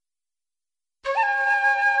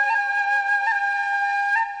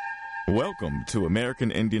Welcome to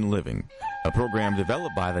American Indian Living, a program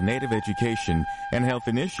developed by the Native Education and Health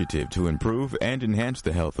Initiative to improve and enhance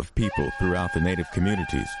the health of people throughout the Native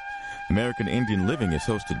communities. American Indian Living is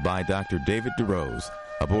hosted by Dr. David DeRose,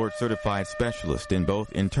 a board-certified specialist in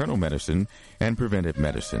both internal medicine and preventive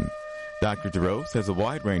medicine. Dr. DeRose has a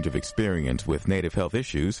wide range of experience with Native health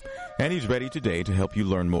issues, and he's ready today to help you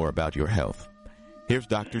learn more about your health. Here's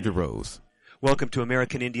Dr. DeRose. Welcome to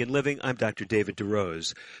American Indian Living. I'm Dr. David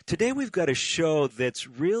DeRose. Today we've got a show that's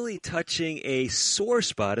really touching a sore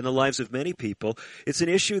spot in the lives of many people. It's an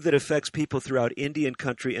issue that affects people throughout Indian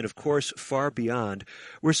country and, of course, far beyond.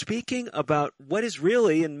 We're speaking about what is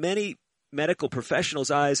really, in many medical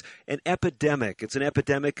professionals' eyes, an epidemic. It's an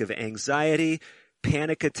epidemic of anxiety,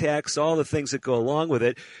 panic attacks, all the things that go along with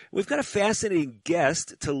it. We've got a fascinating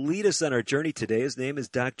guest to lead us on our journey today. His name is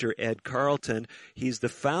Dr. Ed Carlton. He's the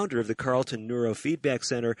founder of the Carlton Neurofeedback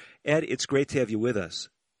Center. Ed, it's great to have you with us.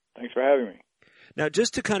 Thanks for having me. Now,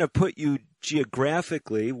 just to kind of put you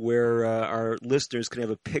geographically where our listeners can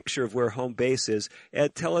have a picture of where home base is,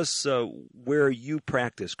 Ed, tell us where you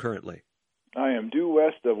practice currently. I am due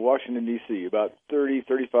west of Washington, D.C., about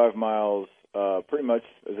 35 miles pretty much,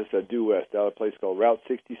 as I said, due west, out of a place called Route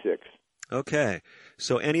 66. Okay.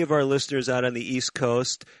 So any of our listeners out on the East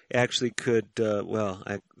Coast actually could,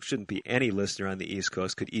 I shouldn't be any listener on the East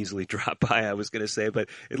Coast could easily drop by, I was going to say, but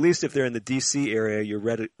at least if they're in the D.C. area,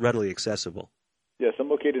 you're readily accessible. Yes, I'm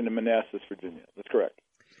located in Manassas, Virginia. That's correct.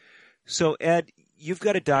 So, Ed, you've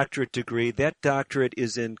got a doctorate degree. That doctorate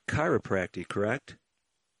is in chiropractic, correct?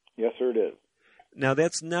 Yes, sir, it is. Now,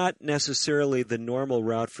 that's not necessarily the normal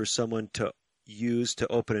route for someone to use to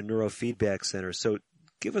open a neurofeedback center. So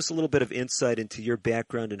give us a little bit of insight into your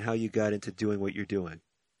background and how you got into doing what you're doing.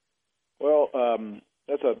 Well,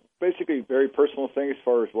 that's a basically very personal thing as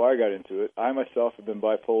far as why I got into it. I myself have been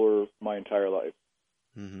bipolar my entire life.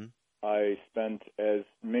 Mm-hmm. I spent, as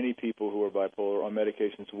many people who are bipolar, on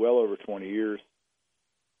medications well over 20 years.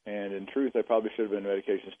 And in truth, I probably should have been on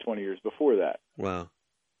medications 20 years before that. Wow.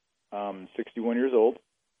 I'm 61 years old,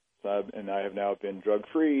 and I have now been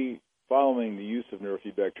drug-free following the use of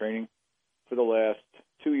neurofeedback training for the last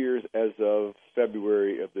 2 years as of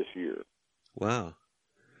February of this year. Wow.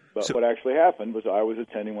 But what actually happened was I was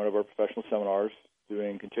attending one of our professional seminars,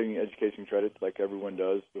 doing continuing education credits like everyone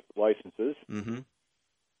does with licenses, mm-hmm.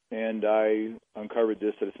 and I uncovered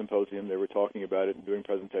this at a symposium. They were talking about it and doing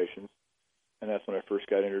presentations, and that's when I first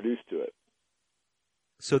got introduced to it.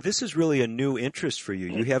 So this is really a new interest for you.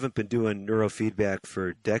 You haven't been doing neurofeedback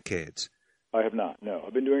for decades. I have not, no.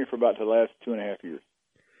 I've been doing it for about the last 2.5 years.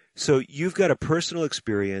 So you've got a personal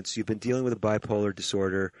experience. You've been dealing with a bipolar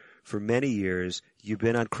disorder for many years. You've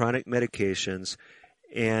been on chronic medications,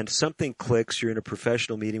 and something clicks. You're in a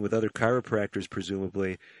professional meeting with other chiropractors,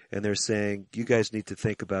 presumably, and they're saying, you guys need to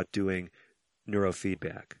think about doing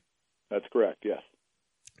neurofeedback. That's correct, yes.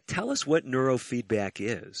 Tell us what neurofeedback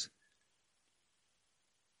is.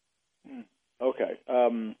 Okay.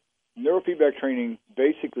 Neurofeedback training,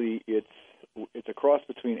 basically, it's a cross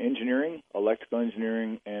between engineering, electrical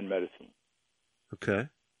engineering, and medicine. Okay.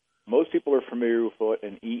 Most people are familiar with what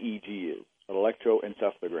an EEG is, an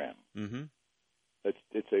electroencephalogram. Mm-hmm.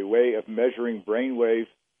 It's a way of measuring brainwave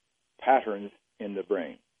patterns in the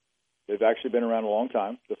brain. They've actually been around a long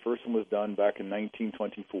time. The first one was done back in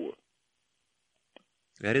 1924.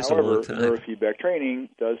 That is However, a long time. Neurofeedback training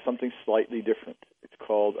does something slightly different. It's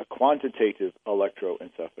called a quantitative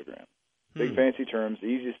electroencephalogram. Big fancy terms. The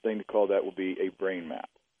easiest thing to call that will be a brain map.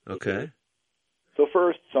 Okay. So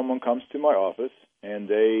first, someone comes to my office, and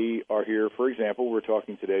they are here. For example, we're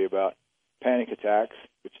talking today about panic attacks,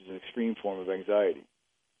 which is an extreme form of anxiety.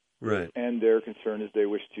 Right. And their concern is they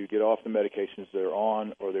wish to get off the medications they're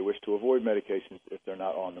on, or they wish to avoid medications if they're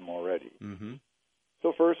not on them already. Mm-hmm.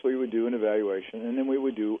 So first we would do an evaluation, and then we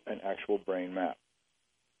would do an actual brain map.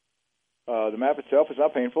 The map itself is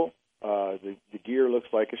not painful. The gear looks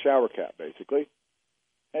like a shower cap, basically,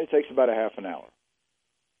 and it takes about a half an hour.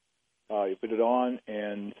 You put it on,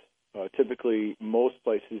 and typically most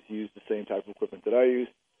places use the same type of equipment that I use.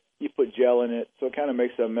 You put gel in it, so it kind of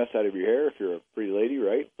makes a mess out of your hair if you're a pretty lady,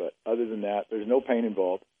 right? But other than that, there's no pain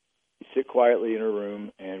involved. You sit quietly in a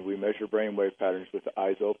room, and we measure brainwave patterns with the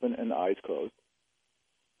eyes open and the eyes closed.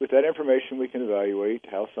 With that information, we can evaluate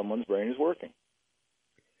how someone's brain is working.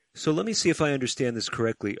 So let me see if I understand this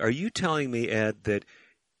correctly. Are you telling me, Ed, that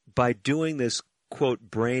by doing this, quote,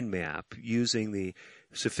 brain map, using the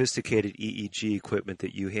sophisticated EEG equipment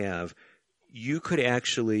that you have, you could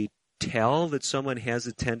actually tell that someone has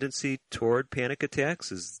a tendency toward panic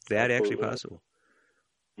attacks? Is that actually possible?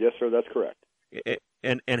 Yes, sir, that's correct.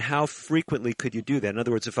 And how frequently could you do that? In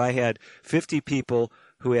other words, if I had 50 people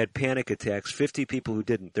who had panic attacks, 50 people who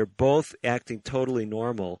didn't. They're both acting totally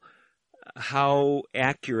normal. How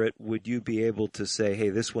accurate would you be able to say, hey,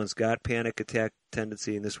 this one's got panic attack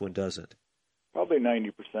tendency and this one doesn't? Probably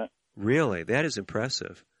 90%. Really? That is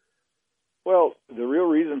impressive. Well, the real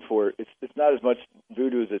reason for it, it's not as much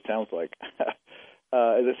voodoo as it sounds like.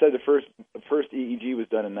 As I said, the first EEG was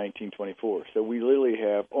done in 1924, so we literally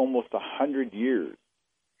have almost 100 years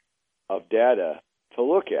of data to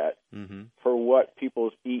look at for what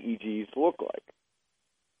people's EEGs look like.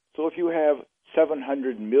 So if you have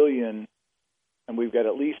 700 million, and we've got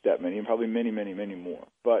at least that many, and probably many, many, many more,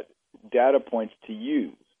 but data points to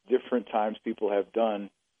use, different times people have done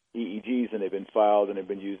EEGs, and they've been filed, and they've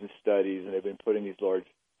been used in studies, and they've been put in these large,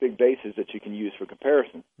 big bases that you can use for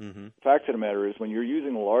comparison. The fact of the matter is, when you're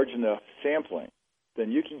using large enough sampling,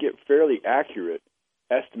 then you can get fairly accurate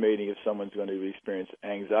estimating if someone's going to experience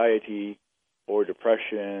anxiety or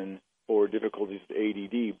depression or difficulties with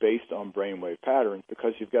ADD based on brainwave patterns,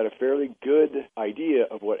 because you've got a fairly good idea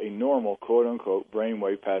of what a normal, quote-unquote,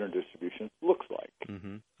 brainwave pattern distribution looks like.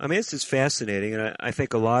 I mean, this is fascinating, and I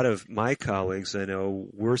think a lot of my colleagues, I know,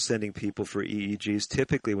 we're sending people for EEGs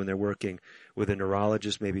typically when they're working with a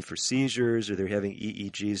neurologist, maybe for seizures, or they're having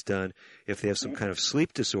EEGs done if they have some kind of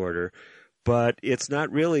sleep disorder. But it's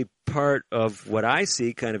not really part of what I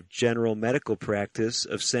see, kind of general medical practice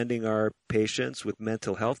of sending our patients with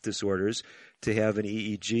mental health disorders to have an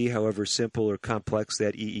EEG, however simple or complex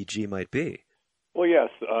that EEG might be. Well, yes.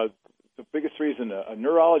 The biggest reason, a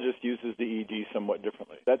neurologist uses the EEG somewhat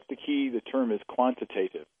differently. That's the key. The term is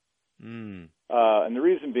quantitative. And the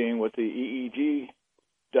reason being, what the EEG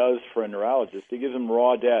does for a neurologist, it gives them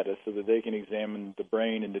raw data so that they can examine the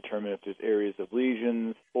brain and determine if there's areas of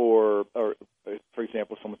lesions, or for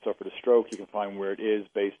example, someone suffered a stroke, you can find where it is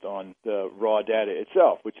based on the raw data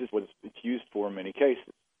itself, which is what it's used for in many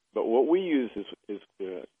cases. But what we use is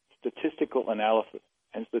statistical analysis,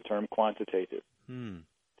 hence the term quantitative.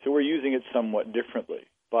 So we're using it somewhat differently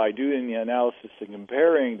by doing the analysis and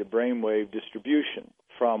comparing the brainwave distribution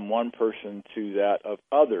from one person to that of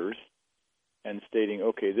others, and stating,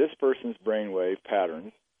 okay, this person's brainwave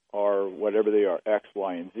patterns are whatever they are, X,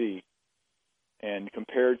 Y, and Z, and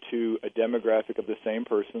compared to a demographic of the same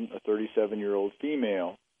person, a 37-year-old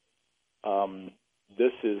female,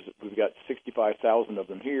 we've got 65,000 of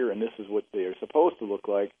them here, and this is what they are supposed to look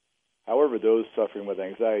like. However, those suffering with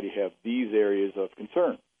anxiety have these areas of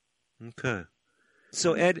concern. Okay.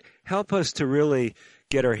 So, Ed, help us to really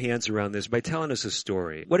get our hands around this by telling us a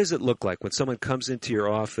story. What does it look like when someone comes into your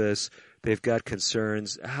office, they've got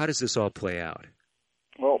concerns? How does this all play out?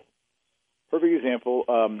 Well, perfect example,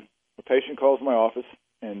 a patient calls my office,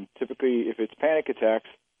 and typically if it's panic attacks,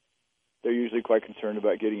 they're usually quite concerned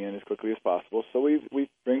about getting in as quickly as possible. So we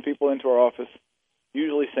bring people into our office,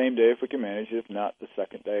 usually same day if we can manage it, if not the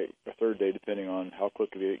second day or third day, depending on how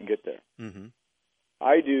quickly they can get there.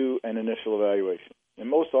 I do an initial evaluation. And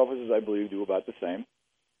most offices, I believe, do about the same.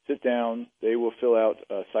 Sit down, they will fill out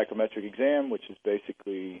a psychometric exam, which is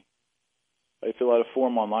basically, they fill out a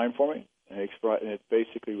form online for me, and it's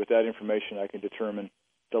basically, with that information, I can determine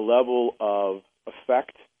the level of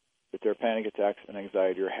effect that their panic attacks and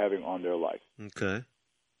anxiety are having on their life. Okay.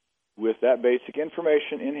 With that basic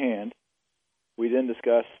information in hand, we then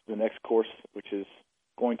discuss the next course, which is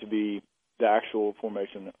going to be the actual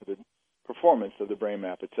formation, the performance of the brain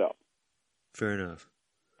map itself. Fair enough.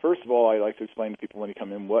 First of all, I like to explain to people when they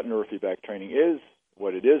come in what neurofeedback training is,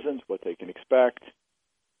 what it isn't, what they can expect,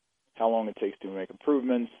 how long it takes to make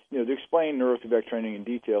improvements, to explain neurofeedback training in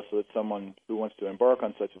detail so that someone who wants to embark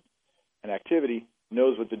on such an activity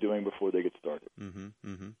knows what they're doing before they get started.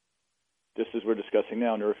 Just as we're discussing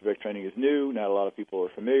now, neurofeedback training is new. Not a lot of people are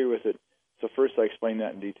familiar with it. So first I explain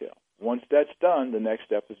that in detail. Once that's done, the next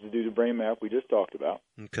step is to do the brain map we just talked about.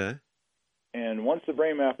 Okay. And once the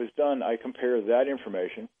brain map is done, I compare that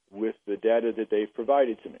information with the data that they've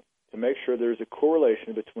provided to me to make sure there's a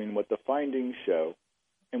correlation between what the findings show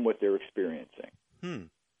and what they're experiencing.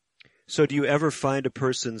 So do you ever find a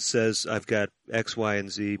person says, I've got X, Y,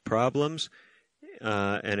 and Z problems,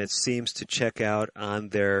 and it seems to check out on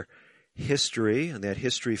their history, on that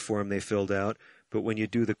history form they filled out, but when you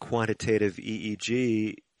do the quantitative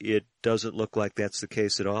EEG, it doesn't look like that's the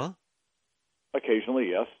case at all? Occasionally,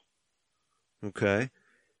 yes. Okay.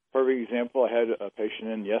 Perfect example, I had a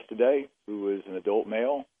patient in yesterday who was an adult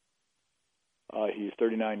male. He's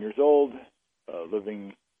 39 years old,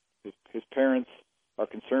 living, his parents are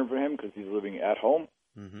concerned for him because he's living at home.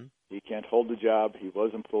 He can't hold the job. He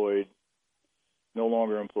was employed, no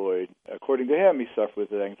longer employed. According to him, he suffers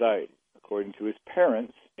with anxiety. According to his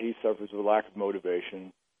parents, he suffers with a lack of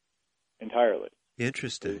motivation entirely.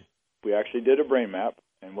 Interesting. We actually did a brain map,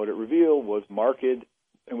 And what it revealed was marked,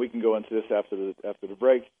 and we can go into this after the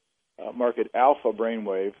break, marked alpha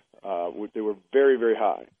brainwave. They were very, very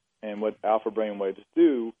high. And what alpha brainwaves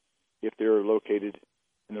do, if they're located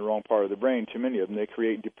in the wrong part of the brain, too many of them, they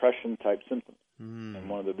create depression-type symptoms. And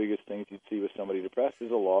one of the biggest things you'd see with somebody depressed is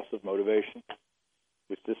a loss of motivation,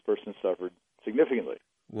 which this person suffered significantly.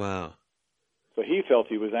 Wow. So he felt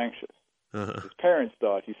he was anxious. Uh-huh. His parents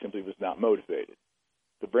thought he simply was not motivated.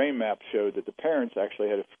 The brain map showed that the parents actually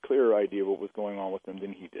had a clearer idea of what was going on with them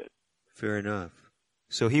than he did. Fair enough.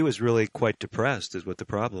 So he was really quite depressed is what the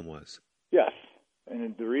problem was. Yes.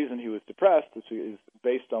 And the reason he was depressed is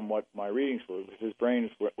based on what my readings were, because his brain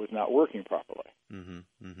was not working properly. Mm-hmm.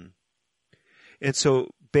 Mm-hmm. And so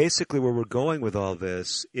basically where we're going with all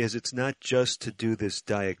this is it's not just to do this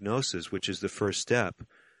diagnosis, which is the first step,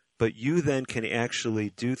 but you then can actually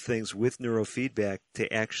do things with neurofeedback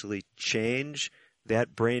to actually change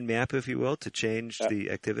that brain map, if you will, to change the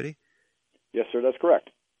activity? Yes, sir, that's correct.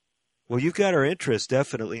 Well, you've got our interest,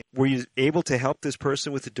 definitely. Were you able to help this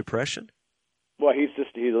person with the depression? Well, he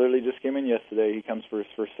literally just came in yesterday. He comes for his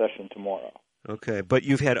first session tomorrow. Okay, but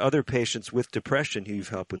you've had other patients with depression who you've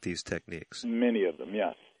helped with these techniques. Many of them,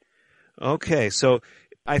 yes. Okay, so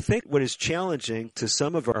I think what is challenging to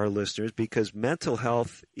some of our listeners, because mental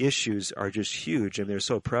health issues are just huge and they're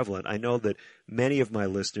so prevalent. I know that many of my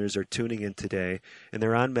listeners are tuning in today and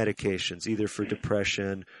they're on medications, either for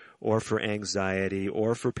depression or for anxiety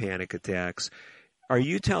or for panic attacks. Are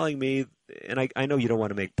you telling me, and I know you don't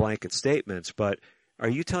want to make blanket statements, but are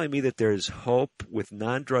you telling me that there's hope with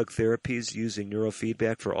non-drug therapies using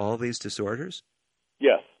neurofeedback for all these disorders?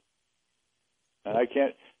 Yes. And I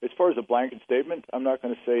can't, as far as a blanket statement, I'm not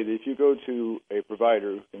going to say that if you go to a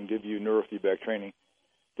provider who can give you neurofeedback training,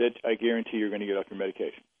 that I guarantee you're going to get off your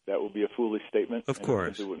medication. That would be a foolish statement. Of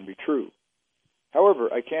course. It wouldn't be true.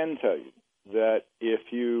 However, I can tell you that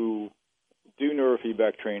if you do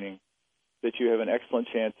neurofeedback training, that you have an excellent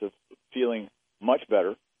chance of feeling much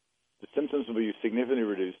better. The symptoms will be significantly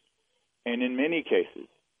reduced. And in many cases,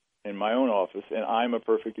 in my own office, and I'm a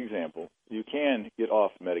perfect example, you can get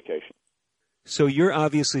off medication. So you're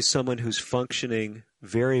obviously someone who's functioning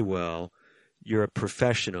very well. You're a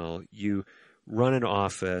professional. You run an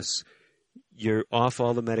office. You're off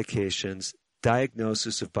all the medications.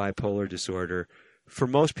 Diagnosis of bipolar disorder. For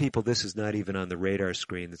most people, this is not even on the radar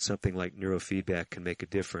screen that something like neurofeedback can make a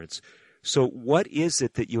difference. So what is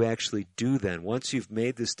it that you actually do then? Once you've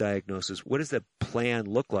made this diagnosis, what does that plan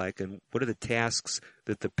look like, and what are the tasks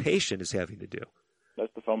that the patient is having to do?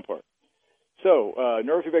 That's the fun part. So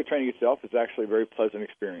neurofeedback training itself is actually a very pleasant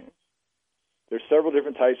experience. There's several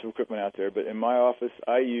different types of equipment out there, but in my office,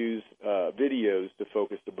 I use videos to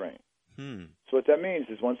focus the brain. So what that means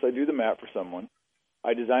is once I do the map for someone,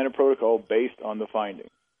 I design a protocol based on the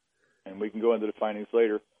findings. And we can go into the findings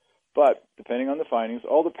later. But depending on the findings,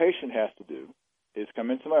 all the patient has to do is come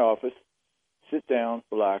into my office, sit down,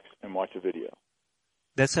 relax, and watch a video.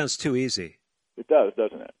 That sounds too easy. It does,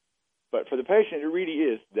 doesn't it? But for the patient, it really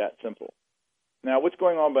is that simple. Now, what's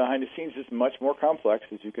going on behind the scenes is much more complex,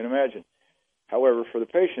 as you can imagine. However, for the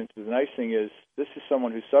patient, the nice thing is this is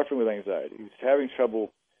someone who's suffering with anxiety, who's having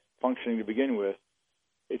trouble functioning to begin with.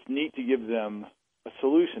 It's neat to give them a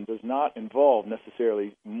solution. Does not involve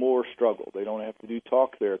necessarily more struggle. They don't have to do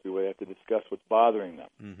talk therapy where they have to discuss what's bothering them.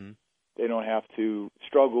 Mm-hmm. They don't have to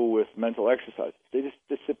struggle with mental exercises. They just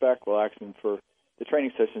sit back, relax, and for the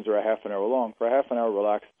training sessions are a half an hour long. For a half an hour,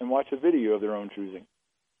 relax and watch a video of their own choosing.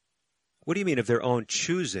 What do you mean of their own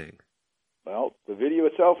choosing? Well, the video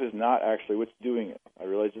itself is not actually what's doing it. I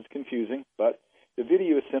realize it's confusing, but the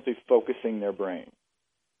video is simply focusing their brain.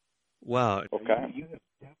 Wow. Okay.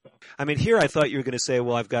 I mean, here I thought you were going to say,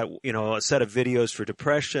 well, I've got, a set of videos for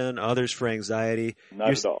depression, others for anxiety.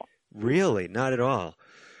 Not at all. Really? Not at all.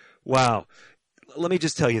 Wow. Let me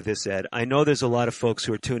just tell you this, Ed. I know there's a lot of folks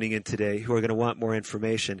who are tuning in today who are going to want more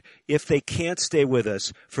information. If they can't stay with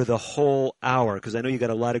us for the whole hour, because I know you got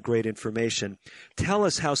a lot of great information, tell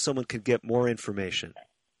us how someone can get more information.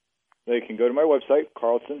 They can go to my website,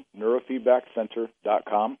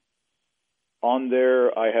 carlsonneurofeedbackcenter.com. On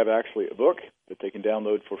there, I have actually a book that they can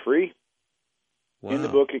download for free. Wow. In the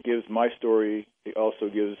book, it gives my story. It also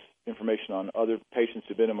gives information on other patients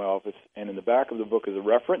who've been in my office. And in the back of the book is a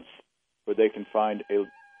reference where they can find a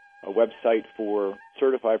website for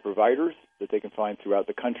certified providers that they can find throughout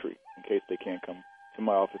the country in case they can't come to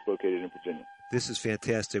my office located in Virginia. This is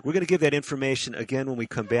fantastic. We're going to give that information again when we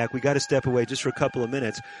come back. We got to step away just for a couple of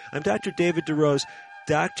minutes. I'm Dr. David DeRose.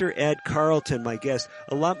 Dr. Ed Carlton, my guest.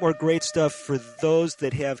 A lot more great stuff for those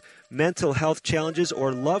that have mental health challenges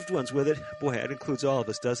or loved ones with it. Boy, that includes all of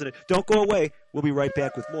us, doesn't it? Don't go away. We'll be right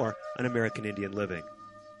back with more on American Indian Living.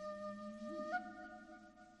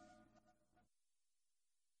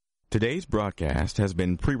 Today's broadcast has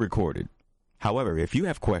been pre-recorded. However, if you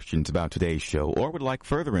have questions about today's show or would like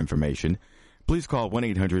further information, please call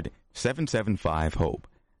 1-800-775-HOPE.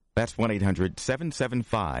 That's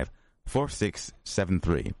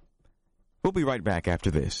 1-800-775-4673. We'll be right back after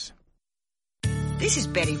this. This is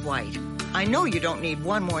Betty White. I know you don't need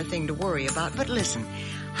one more thing to worry about, but listen.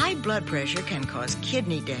 High blood pressure can cause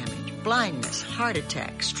kidney damage, blindness, heart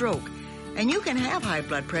attack, stroke, and you can have high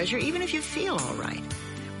blood pressure even if you feel all right.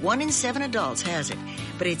 1 in 7 adults has it,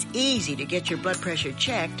 but it's easy to get your blood pressure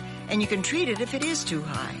checked, and you can treat it if it is too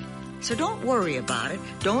high. So don't worry about it.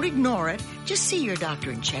 Don't ignore it. Just see your doctor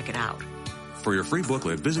and check it out. For your free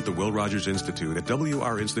booklet, visit the Will Rogers Institute at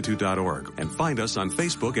wrinstitute.org and find us on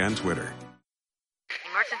Facebook and Twitter.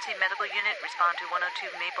 Emergency medical unit, respond to 102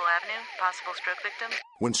 Maple Avenue. Possible stroke victim.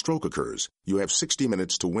 When stroke occurs, you have 60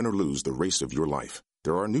 minutes to win or lose the race of your life.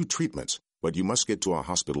 There are new treatments, but you must get to a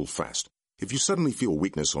hospital fast. If you suddenly feel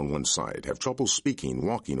weakness on one side, have trouble speaking,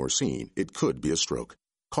 walking, or seeing, it could be a stroke.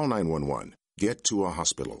 Call 911. Get to a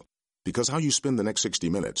hospital. Because how you spend the next 60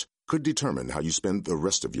 minutes could determine how you spend the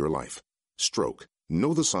rest of your life. Stroke.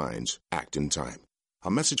 Know the signs. Act in time. A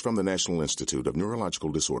message from the National Institute of Neurological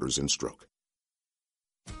Disorders and Stroke.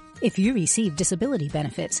 If you receive disability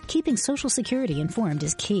benefits, keeping Social Security informed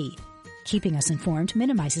is key. Keeping us informed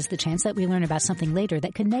minimizes the chance that we learn about something later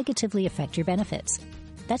that could negatively affect your benefits.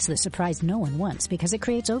 That's the surprise no one wants because it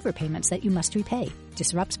creates overpayments that you must repay,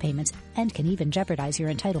 disrupts payments, and can even jeopardize your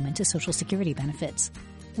entitlement to Social Security benefits.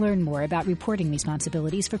 Learn more about reporting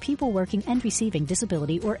responsibilities for people working and receiving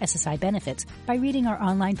disability or SSI benefits by reading our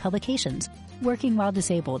online publications, Working While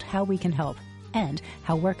Disabled, How We Can Help, and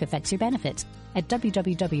How Work Affects Your Benefits at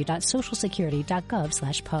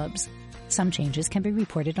www.socialsecurity.gov/pubs. Some changes can be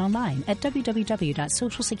reported online at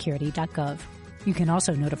www.socialsecurity.gov. You can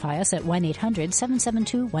also notify us at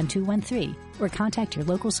 1-800-772-1213 or contact your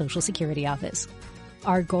local Social Security office.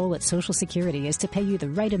 Our goal at Social Security is to pay you the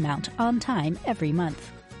right amount on time every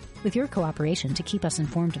month. With your cooperation to keep us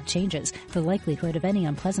informed of changes, the likelihood of any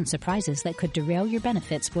unpleasant surprises that could derail your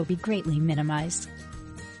benefits will be greatly minimized.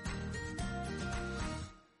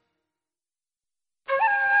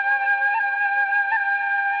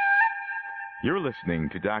 You're listening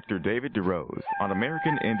to Dr. David DeRose on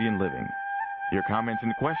American Indian Living. Your comments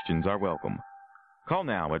and questions are welcome. Call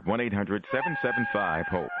now at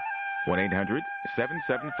 1-800-775-HOPE.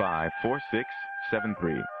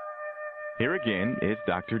 1-800-775-4673. Here again is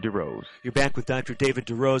Dr. DeRose. You're back with Dr. David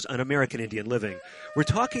DeRose on American Indian Living. We're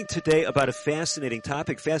talking today about a fascinating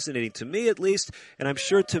topic, fascinating to me at least, and I'm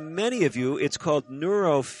sure to many of you. It's called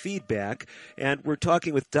neurofeedback, and we're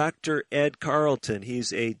talking with Dr. Ed Carlton.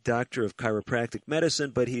 He's a doctor of chiropractic medicine,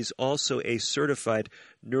 but he's also a certified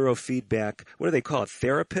neurofeedback, what do they call it,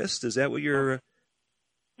 therapist? Is that what you're...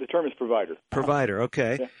 The term is provider. Provider,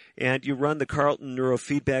 okay. Yeah. And you run the Carlton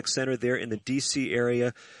Neurofeedback Center there in the D.C.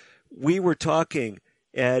 area. We were talking,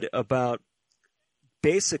 Ed, about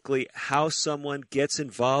basically how someone gets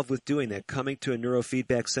involved with doing that, coming to a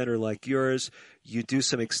neurofeedback center like yours. You do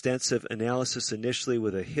some extensive analysis initially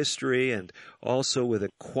with a history and also with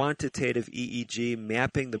a quantitative EEG,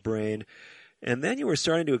 mapping the brain. And then you were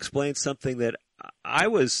starting to explain something that I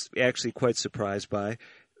was actually quite surprised by,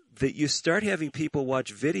 that you start having people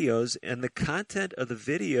watch videos and the content of the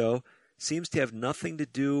video seems to have nothing to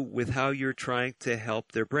do with how you're trying to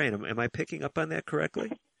help their brain. Am I picking up on that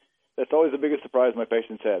correctly? That's always the biggest surprise my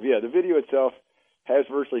patients have. Yeah, the video itself has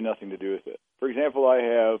virtually nothing to do with it. For example, I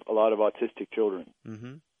have a lot of autistic children,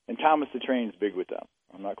 and Thomas the Train's big with them.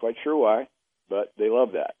 I'm not quite sure why, but they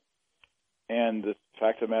love that. And the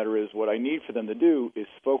fact of the matter is what I need for them to do is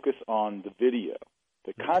focus on the video.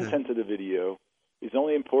 The content of the video is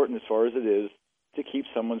only important as far as it is to keep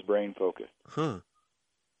someone's brain focused.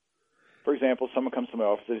 For example, someone comes to my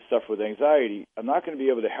office, they suffer with anxiety. I'm not going to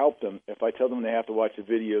be able to help them if I tell them they have to watch a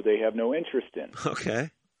video they have no interest in.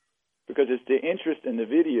 Okay. Because it's the interest in the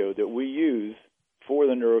video that we use for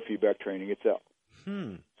the neurofeedback training itself.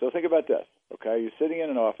 So think about this, okay? You're sitting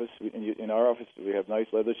in an office. In our office, we have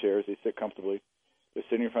nice leather chairs. They sit comfortably. They're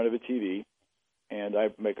sitting in front of a TV, and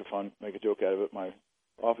I make a joke out of it. My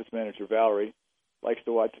office manager, Valerie, likes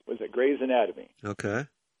to watch, Grey's Anatomy. Okay.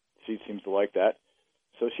 She seems to like that.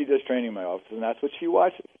 So she does training in my office, and that's what she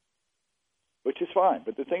watches, which is fine.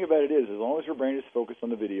 But the thing about it is, as long as her brain is focused on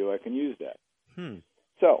the video, I can use that.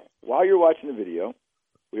 So while you're watching the video,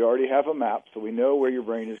 we already have a map, so we know where your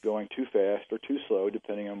brain is going too fast or too slow,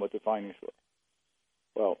 depending on what the findings were.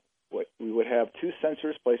 Well, we would have 2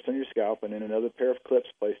 sensors placed on your scalp and then another pair of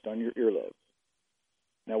clips placed on your earlobes.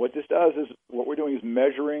 Now, what this does is, what we're doing is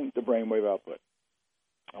measuring the brainwave output.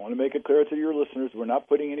 I want to make it clear to your listeners, we're not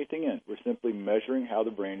putting anything in. We're simply measuring how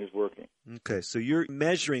the brain is working. Okay, so you're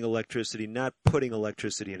measuring electricity, not putting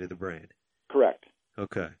electricity into the brain. Correct.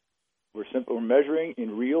 Okay. We're measuring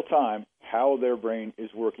in real time how their brain is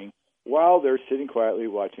working while they're sitting quietly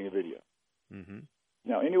watching a video. Mm-hmm.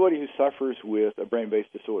 Now, anybody who suffers with a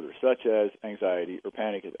brain-based disorder, such as anxiety or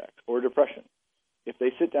panic attacks or depression, if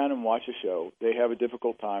they sit down and watch a show, they have a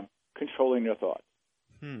difficult time controlling their thoughts.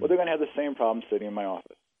 Well, they're going to have the same problem sitting in my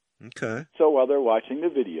office. Okay. So while they're watching the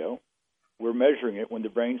video, we're measuring it. When the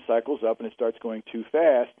brain cycles up and it starts going too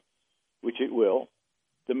fast, which it will,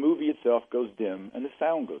 the movie itself goes dim and the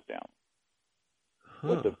sound goes down.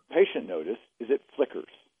 What the patient noticed is it flickers.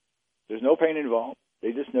 There's no pain involved.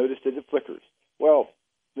 They just noticed that it flickers. Well,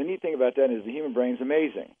 the neat thing about that is the human brain's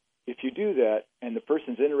amazing. If you do that and the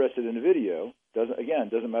person's interested in the video,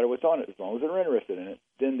 doesn't matter what's on it, as long as they're interested in it,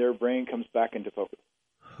 then their brain comes back into focus.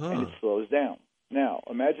 And it slows down. Now,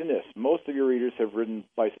 imagine this. Most of your readers have ridden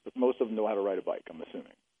bicycles. Most of them know how to ride a bike, I'm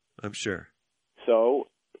assuming. I'm sure. So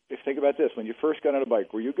think about this. When you first got on a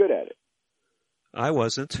bike, were you good at it? I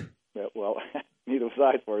wasn't. Yeah, well, neither was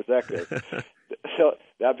I as far as that goes. So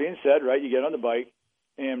that being said, right, you get on the bike,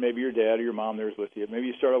 and maybe your dad or your mom there's with you. Maybe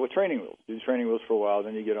you start out with training wheels. Do the training wheels for a while,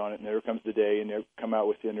 then you get on it, and there comes the day, and they come out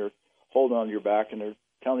with you, and they're holding on to your back, and they're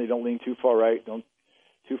telling you don't lean too far right, don't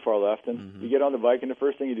too far left, and you get on the bike, and the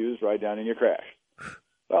first thing you do is ride down and you crash.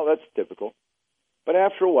 Well, that's typical. But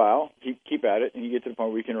after a while, you keep at it, and you get to the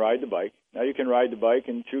point where you can ride the bike. Now you can ride the bike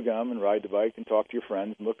and chew gum and ride the bike and talk to your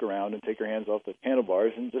friends and look around and take your hands off the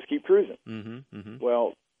handlebars and just keep cruising.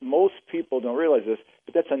 Well, most people don't realize this,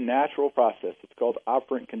 but that's a natural process. It's called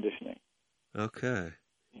operant conditioning. Okay.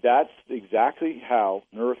 That's exactly how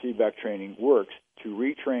neurofeedback training works to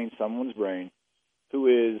retrain someone's brain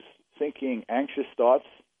who is thinking anxious thoughts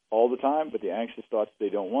all the time, but the anxious thoughts they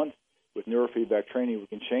don't want. With neurofeedback training, we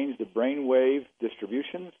can change the brainwave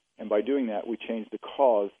distributions, and by doing that, we change the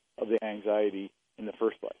cause of the anxiety in the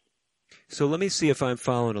first place. So let me see if I'm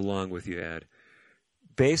following along with you, Ed.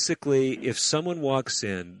 Basically, if someone walks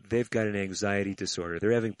in, they've got an anxiety disorder,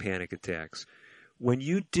 they're having panic attacks. When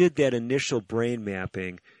you did that initial brain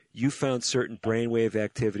mapping, you found certain brainwave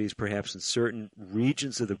activities, perhaps in certain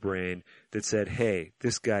regions of the brain, that said, hey,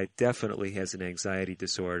 this guy definitely has an anxiety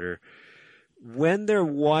disorder. When they're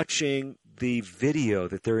watching the video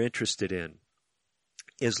that they're interested in,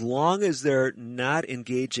 as long as they're not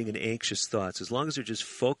engaging in anxious thoughts, as long as they're just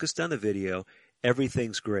focused on the video,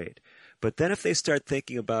 everything's great. But then if they start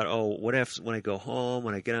thinking about, oh, what if when I go home,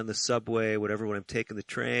 when I get on the subway, whatever, when I'm taking the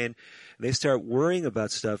train, and they start worrying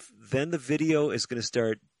about stuff, then the video is going to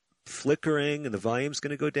start flickering and the volume's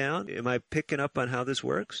going to go down. Am I picking up on how this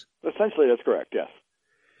works? Essentially, that's correct, yes.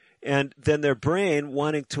 And then their brain,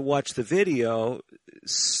 wanting to watch the video,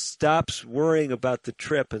 stops worrying about the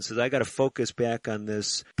trip and says, I got to focus back on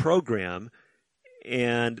this program,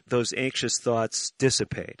 and those anxious thoughts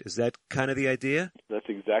dissipate. Is that kind of the idea? That's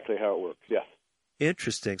exactly how it works, yes.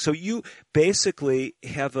 Interesting. So you basically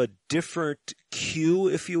have a different cue,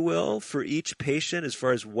 if you will, for each patient as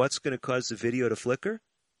far as what's going to cause the video to flicker?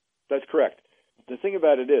 That's correct. The thing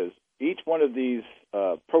about it is, each one of these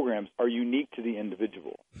programs are unique to the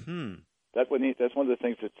individual. That's one of the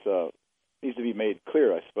things that needs to be made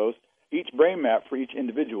clear, I suppose. Each brain map for each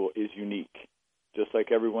individual is unique, just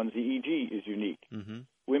like everyone's EEG is unique.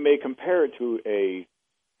 We may compare it to a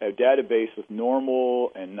database with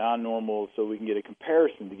normal and non-normal so we can get a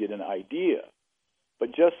comparison to get an idea. But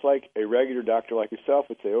just like a regular doctor like yourself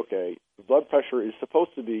would say, okay, the blood pressure is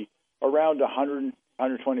supposed to be around 100,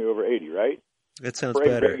 120 over 80, right? That sounds for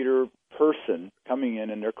better. A regular person coming in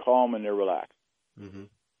and they're calm and they're relaxed.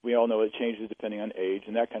 We all know it changes depending on age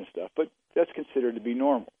and that kind of stuff, but that's considered to be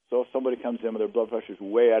normal. So if somebody comes in with their blood pressure is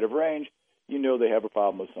way out of range, you know they have a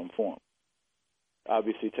problem of some form.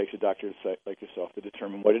 Obviously, it takes a doctor like yourself to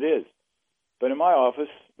determine what it is. But in my office,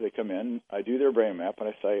 they come in, I do their brain map, and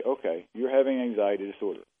I say, okay, you're having anxiety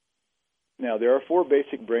disorder. Now, there are 4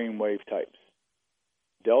 basic brain wave types: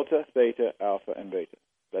 delta, theta, alpha, and beta.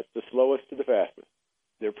 That's the slowest to the fastest.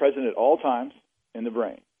 They're present at all times in the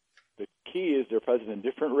brain. The key is they're present in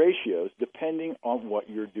different ratios depending on what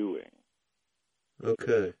you're doing.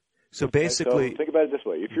 Okay. So basically... So think about it this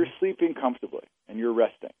way. If you're sleeping comfortably and you're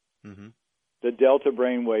resting, the delta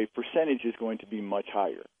brainwave percentage is going to be much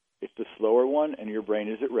higher. It's the slower one, and your brain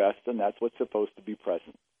is at rest, and that's what's supposed to be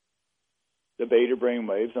present. The beta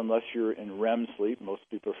brainwaves, unless you're in REM sleep, most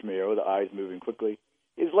people are familiar with the eyes moving quickly,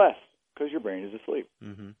 is less because your brain is asleep.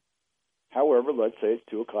 However, let's say it's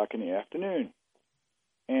 2 o'clock in the afternoon,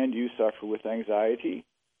 and you suffer with anxiety.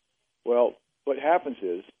 Well, what happens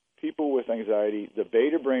is people with anxiety, the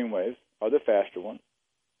beta brainwaves are the faster ones,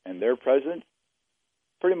 and they're present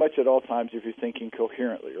pretty much at all times if you're thinking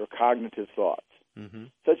coherently or cognitive thoughts,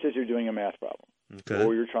 such as you're doing a math problem,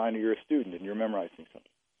 or you're a student and you're memorizing something,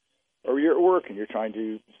 or you're at work and you're trying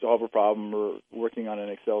to solve a problem or working on an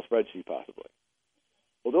Excel spreadsheet possibly.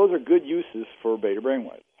 Well, those are good uses for beta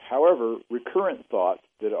brainwaves. However, recurrent thoughts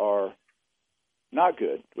that are not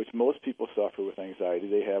good, which most people suffer with anxiety,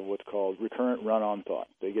 they have what's called recurrent run-on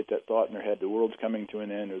thoughts. They get that thought in their head, the world's coming to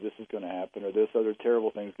an end, or this is going to happen, or this other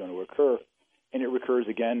terrible thing is going to occur, and it recurs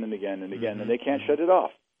again and again and again, and they can't shut it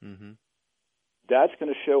off. That's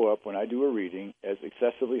going to show up when I do a reading as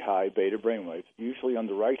excessively high beta brainwaves, usually on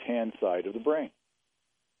the right-hand side of the brain.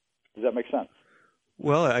 Does that make sense?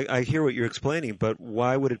 Well, I hear what you're explaining, but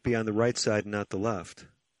why would it be on the right side and not the left?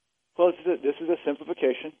 Well, this is a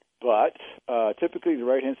simplification, but typically the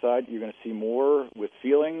right-hand side, you're going to see more with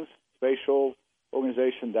feelings, spatial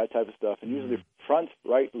organization, that type of stuff. And usually the front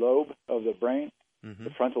right lobe of the brain, the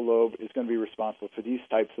frontal lobe, is going to be responsible for these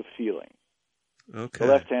types of feelings. Okay.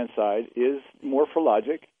 The left-hand side is more for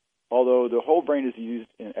logic, although the whole brain is used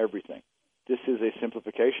in everything. This is a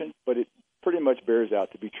simplification, but it pretty much bears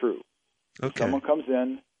out to be true. Okay. Someone comes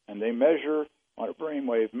in and they measure on a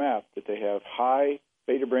brainwave map that they have high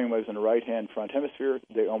beta brainwaves in the right-hand front hemisphere,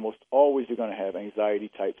 they almost always are going to have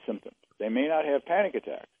anxiety-type symptoms. They may not have panic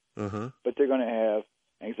attacks, but they're going to have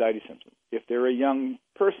anxiety symptoms. If they're a young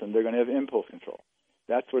person, they're going to have impulse control.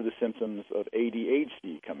 That's where the symptoms of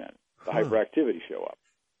ADHD come in. The hyperactivity show up.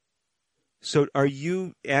 So are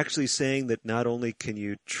you actually saying that not only can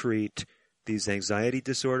you treat these anxiety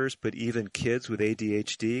disorders, but even kids with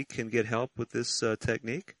ADHD can get help with this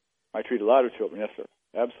technique? I treat a lot of children, yes, sir.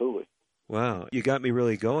 Absolutely. Wow. You got me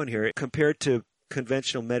really going here. Compared to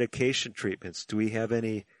conventional medication treatments, do we have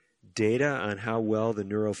any data on how well the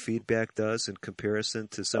neurofeedback does in comparison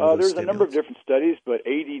to some of those There's a number of different studies, but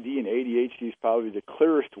ADD and ADHD is probably the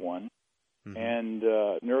clearest one. And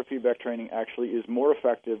neurofeedback training actually is more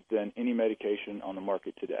effective than any medication on the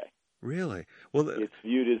market today. Really? Well, it's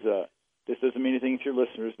viewed as this doesn't mean anything to your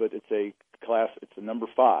listeners, but it's a class, it's a number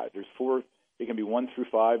 5. There's 4, it can be 1 through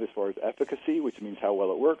 5 as far as efficacy, which means how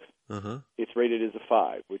well it works. It's rated as a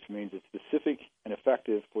 5, which means it's specific and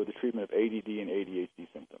effective for the treatment of ADD and ADHD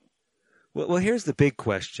symptoms. Well, here's the big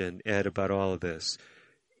question, Ed, about all of this.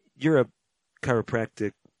 You're a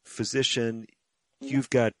chiropractic physician.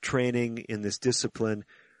 You've got training in this discipline.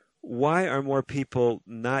 Why are more people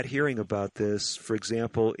not hearing about this, for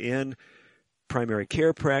example, in primary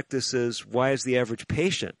care practices? Why is the average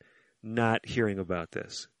patient not hearing about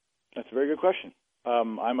this? That's a very good question.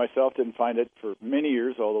 I myself didn't find it for many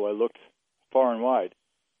years, although I looked far and wide.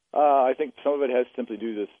 I think some of it has simply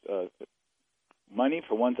to do with money,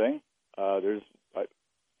 for one thing. There's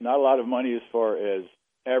not a lot of money as far as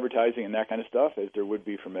advertising and that kind of stuff as there would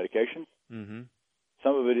be for medications.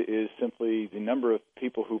 Some of it is simply the number of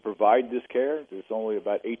people who provide this care. There's only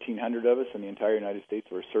about 1,800 of us in the entire United States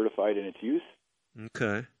who are certified in its use.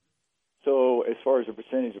 Okay. So as far as the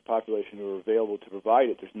percentage of population who are available to provide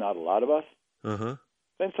it, there's not a lot of us.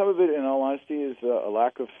 Then some of it, in all honesty, is a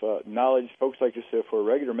lack of knowledge. Folks like yourself who are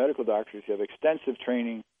regular medical doctors, you have extensive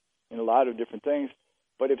training in a lot of different things.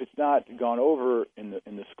 But if it's not gone over in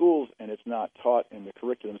the schools and it's not taught in the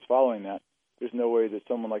curriculums following that, there's no way that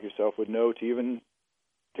someone like yourself would know to even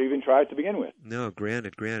try it to begin with. No,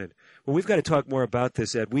 granted. Well, we've got to talk more about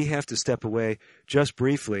this, Ed. We have to step away just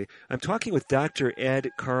briefly. I'm talking with Dr.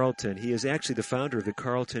 Ed Carlton. He is actually the founder of the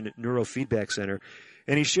Carlton Neurofeedback Center,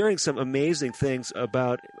 and he's sharing some amazing things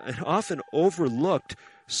about an often overlooked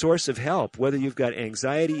source of help, whether you've got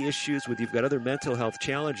anxiety issues, whether you've got other mental health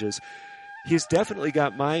challenges. He's definitely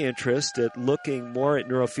got my interest at looking more at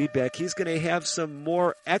neurofeedback. He's going to have some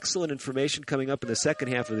more excellent information coming up in the second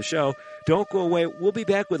half of the show. Don't go away. We'll be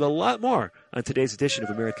back with a lot more on today's edition of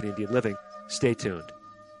American Indian Living. Stay tuned.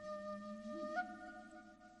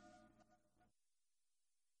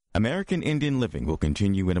 American Indian Living will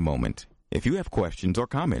continue in a moment. If you have questions or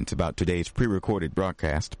comments about today's pre-recorded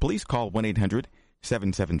broadcast, please call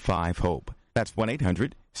 1-800-775-HOPE. That's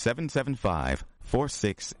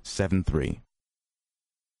 1-800-775-4673.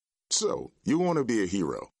 So, you want to be a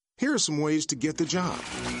hero. Here are some ways to get the job.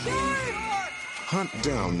 Hunt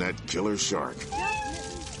down that killer shark.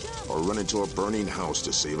 Or run into a burning house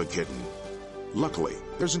to save a kitten. Luckily,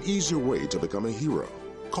 there's an easier way to become a hero.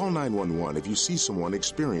 Call 911 if you see someone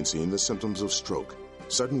experiencing the symptoms of stroke,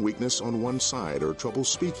 sudden weakness on one side, or trouble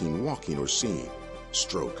speaking, walking, or seeing.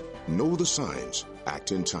 Stroke. Know the signs.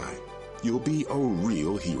 Act in time. You'll be a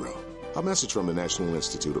real hero. A message from the National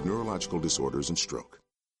Institute of Neurological Disorders and Stroke.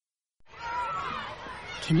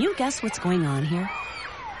 Can you guess what's going on here?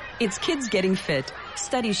 It's Kids Getting Fit.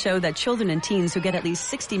 Studies show that children and teens who get at least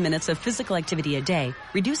 60 minutes of physical activity a day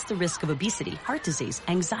reduce the risk of obesity, heart disease,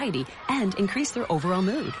 anxiety, and increase their overall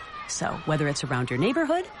mood. So, whether it's around your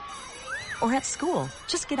neighborhood or at school,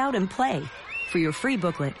 just get out and play. For your free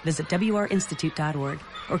booklet, visit wrinstitute.org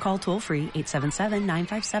or call toll-free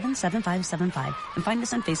 877-957-7575 and find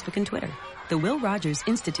us on Facebook and Twitter. The Will Rogers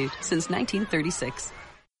Institute since 1936.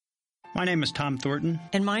 My name is Tom Thornton.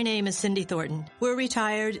 And my name is Cindy Thornton. We're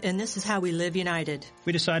retired, and this is how we live United.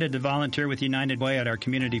 We decided to volunteer with United Way at our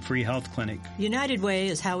community free health clinic. United Way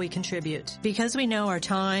is how we contribute, because we know our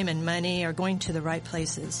time and money are going to the right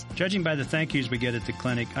places. Judging by the thank yous we get at the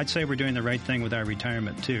clinic, I'd say we're doing the right thing with our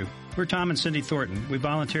retirement, too. We're Tom and Cindy Thornton. We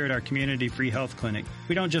volunteer at our community free health clinic.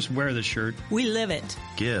 We don't just wear the shirt. We live it.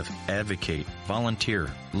 Give, advocate,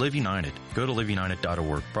 volunteer, live United. Go to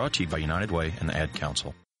liveunited.org. Brought to you by United Way and the Ad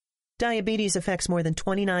Council. Diabetes affects more than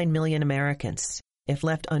 29 million Americans. If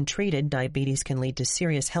left untreated, diabetes can lead to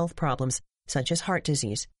serious health problems such as heart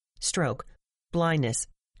disease, stroke, blindness,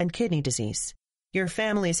 and kidney disease. Your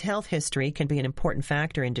family's health history can be an important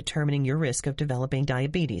factor in determining your risk of developing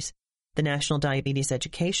diabetes. The National Diabetes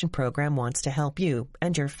Education Program wants to help you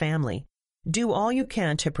and your family. Do all you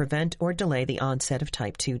can to prevent or delay the onset of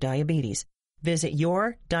type 2 diabetes. Visit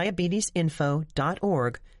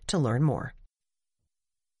yourdiabetesinfo.org to learn more.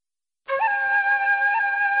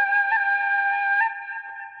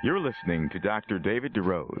 You're listening to Dr. David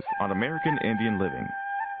DeRose on American Indian Living.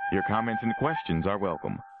 Your comments and questions are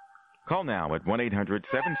welcome. Call now at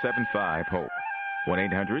 1-800-775-HOPE,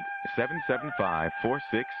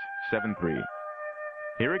 1-800-775-4673.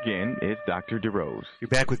 Here again is Dr. DeRose. You're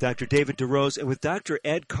back with Dr. David DeRose and with Dr.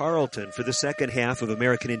 Ed Carlton for the second half of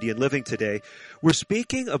American Indian Living today. We're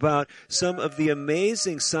speaking about some of the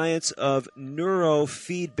amazing science of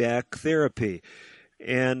neurofeedback therapy.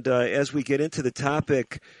 And as we get into the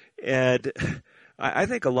topic, Ed, I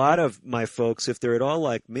think a lot of my folks, if they're at all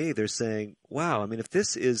like me, they're saying, wow, I mean, if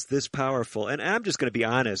this is this powerful, and I'm just going to be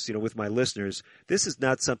honest, with my listeners, this is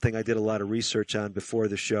not something I did a lot of research on before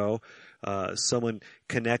the show. Someone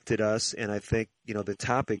connected us, and I think, the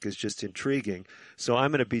topic is just intriguing. So I'm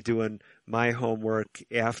going to be doing my homework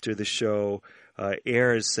after the show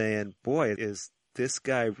airs saying, boy, is this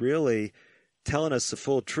guy really telling us the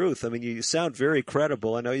full truth? I mean, you sound very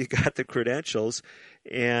credible. I know you got the credentials,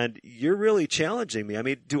 and you're really challenging me. I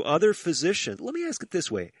mean, do other physicians, let me ask it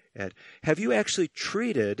this way, Ed, have you actually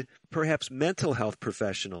treated perhaps mental health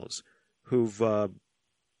professionals who've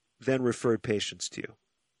then referred patients to you?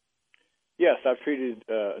 Yes, I've treated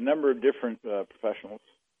a number of different professionals.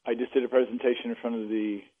 I just did a presentation in front of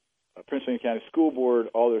the Prince William County School Board,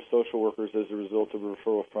 all their social workers, as a result of a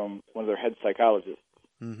referral from one of their head psychologists.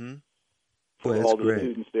 Mm-hmm. For all the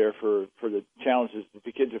students there for the challenges that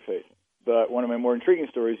the kids are facing. But one of my more intriguing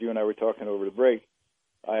stories, you and I were talking over the break,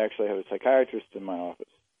 I actually have a psychiatrist in my office.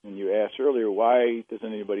 And you asked earlier, why doesn't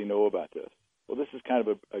anybody know about this? Well, this is kind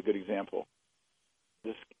of a good example.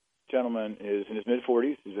 This gentleman is in his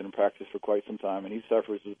mid-40s. He's been in practice for quite some time, and he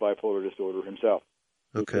suffers with bipolar disorder himself.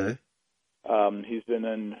 Okay. He's been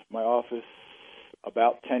in my office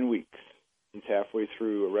about 10 weeks. He's halfway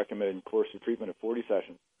through a recommended course of treatment of 40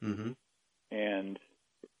 sessions. Mm-hmm. And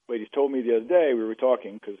what he told me the other day, we were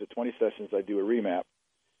talking, because at 20 sessions I do a remap,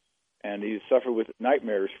 and he's suffered with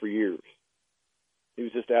nightmares for years. He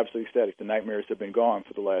was just absolutely ecstatic. The nightmares have been gone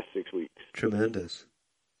for the last 6 weeks. Tremendous.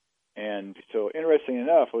 And so, interestingly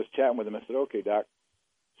enough, I was chatting with him. I said, okay, Doc,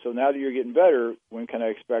 so now that you're getting better, when can I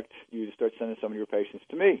expect you to start sending some of your patients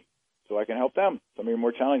to me so I can help them, some of your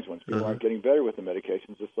more challenged ones? People aren't getting better with the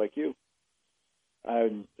medications just like you.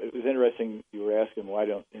 It was interesting. You were asking, why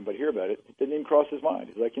don't anybody hear about it? It didn't even cross his mind.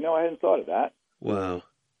 He's like, I hadn't thought of that. Wow.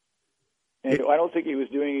 And I don't think he was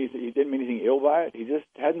doing anything. He didn't mean anything ill by it. He just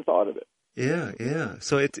hadn't thought of it. Yeah.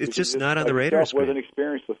 So it's just not on the radar screen. Wasn't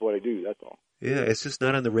experienced with what I do, that's all. Yeah, it's just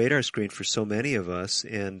not on the radar screen for so many of us.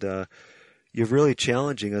 And you're really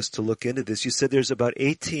challenging us to look into this. You said there's about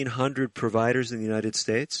 1,800 providers in the United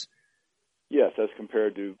States? Yes, as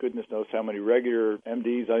compared to goodness knows how many regular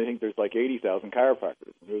MDs. I think there's like 80,000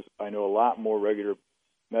 chiropractors. I know a lot more regular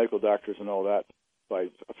medical doctors and all that by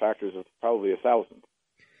factors of probably 1,000.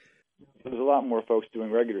 There's a lot more folks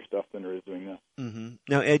doing regular stuff than there is doing this. Mm-hmm.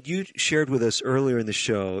 Now, Ed, you shared with us earlier in the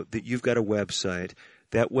show that you've got a website.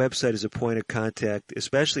 That website is a point of contact,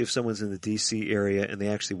 especially if someone's in the D.C. area and they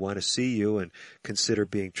actually want to see you and consider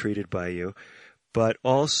being treated by you. But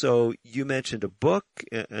also, you mentioned a book,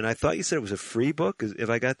 and I thought you said it was a free book. Have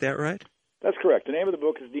I got that right? That's correct. The name of the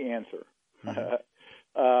book is The Answer.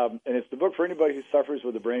 Mm-hmm. And it's the book for anybody who suffers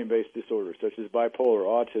with a brain-based disorder, such as bipolar,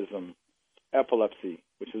 autism, epilepsy,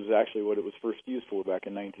 which was actually what it was first used for back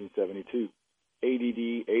in 1972,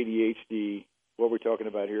 ADD, ADHD, what we're talking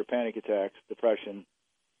about here, panic attacks, depression,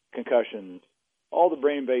 concussions, all the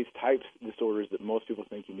brain-based types of disorders that most people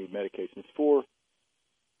think you need medications for.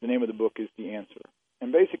 The name of the book is The Answer.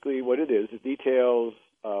 And basically what it is, it details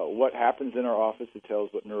what happens in our office. It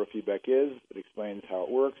tells what neurofeedback is. It explains how it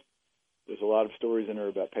works. There's a lot of stories in there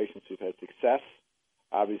about patients who've had success.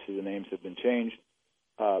 Obviously, the names have been changed.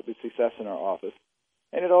 But success in our office.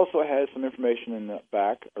 And it also has some information in the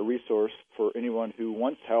back, a resource for anyone who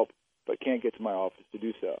wants help but can't get to my office to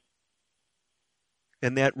do so.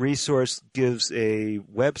 And that resource gives a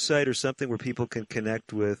website or something where people can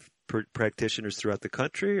connect with practitioners throughout the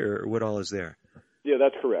country, or what all is there? Yeah,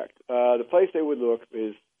 that's correct. The place they would look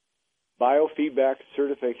is Biofeedback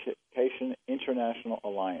Certification International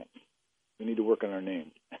Alliance. We need to work on our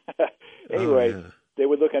names. Anyway, They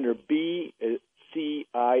would look under BCIA.org.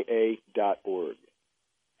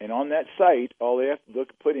 And on that site, all they have to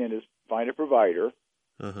put in is find a provider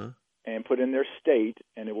and put in their state,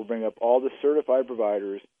 and it will bring up all the certified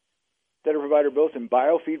providers that are provided both in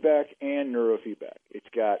biofeedback and neurofeedback. It's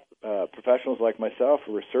got professionals like myself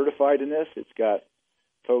who are certified in this. It's got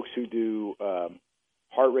folks who do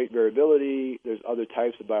heart rate variability. There's other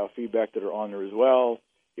types of biofeedback that are on there as well.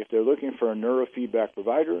 If they're looking for a neurofeedback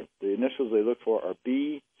provider, the initials they look for are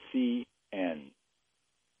BCN,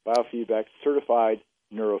 Biofeedback Certified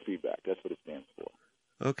Neurofeedback. That's what it stands for.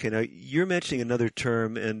 Okay, now you're mentioning another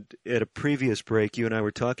term, and at a previous break, you and I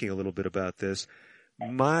were talking a little bit about this.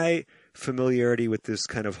 My familiarity with this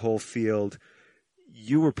kind of whole field,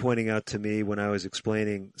 you were pointing out to me when I was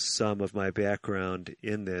explaining some of my background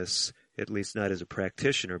in this, at least not as a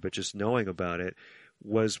practitioner, but just knowing about it,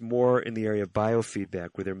 was more in the area of biofeedback,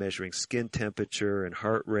 where they're measuring skin temperature and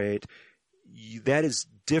heart rate. That is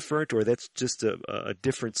different, or that's just a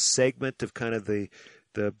different segment of kind of the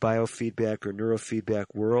biofeedback or neurofeedback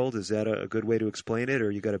world. Is that a good way to explain it, or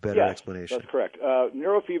you got a better explanation? That's correct.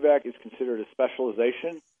 Neurofeedback is considered a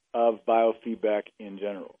specialization of biofeedback in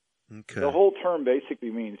general. Okay. The whole term basically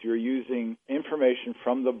means you're using information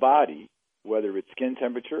from the body, whether it's skin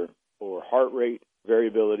temperature or heart rate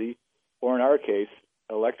variability, or in our case,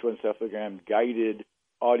 electroencephalogram guided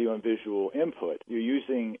audio and visual input. You're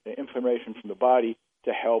using information from the body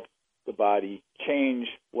to help the body change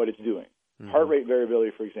what it's doing. Heart rate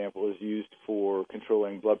variability, for example, is used for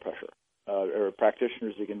controlling blood pressure. Or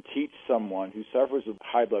practitioners that can teach someone who suffers with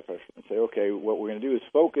high blood pressure and say, okay, what we're going to do is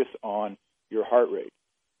focus on your heart rate.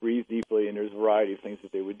 Breathe deeply, and there's a variety of things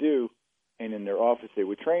that they would do. And in their office, they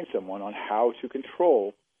would train someone on how to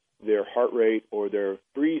control their heart rate or their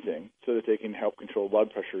breathing so that they can help control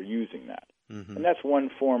blood pressure using that. And that's one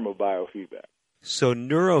form of biofeedback. So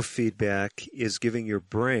neurofeedback is giving your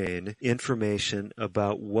brain information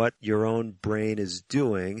about what your own brain is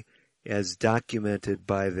doing as documented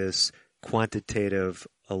by this quantitative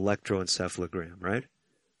electroencephalogram, right?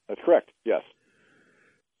 That's correct, yes.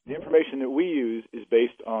 The information that we use is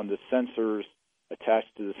based on the sensors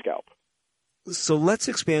attached to the scalp. So let's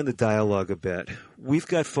expand the dialogue a bit. We've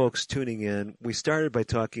got folks tuning in. We started by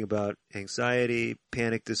talking about anxiety,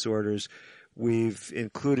 panic disorders. We've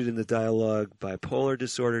included in the dialogue bipolar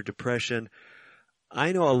disorder, depression.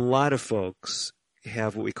 I know a lot of folks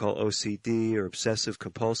have what we call OCD or obsessive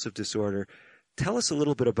compulsive disorder. Tell us a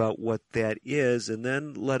little bit about what that is, and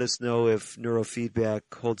then let us know if neurofeedback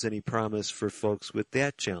holds any promise for folks with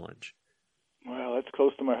that challenge. Well, that's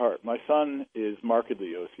close to my heart. My son is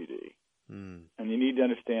markedly OCD. And you need to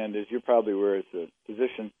understand, as you're probably aware as a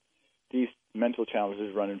physician, these mental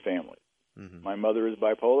challenges run in families. My mother is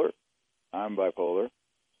bipolar. I'm bipolar.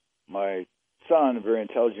 My son, a very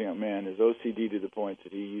intelligent young man, is OCD to the point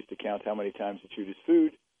that he used to count how many times he chewed his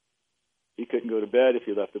food. He couldn't go to bed if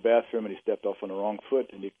he left the bathroom and he stepped off on the wrong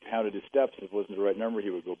foot, and he counted his steps. If it wasn't the right number, he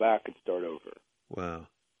would go back and start over. Wow.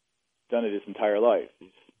 Done it his entire life. He's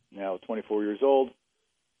now 24 years old,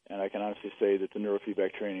 and I can honestly say that the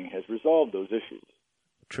neurofeedback training has resolved those issues.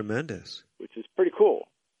 Tremendous. Which is pretty cool.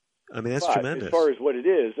 I mean, that's but tremendous. As far as what it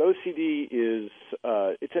is, OCD is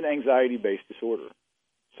it's an anxiety-based disorder.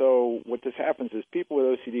 So what this happens is people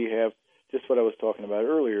with OCD have just what I was talking about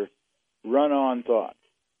earlier, run-on thoughts.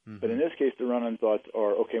 But in this case, the run-on thoughts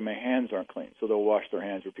are, okay, my hands aren't clean, so they'll wash their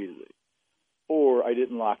hands repeatedly. Or I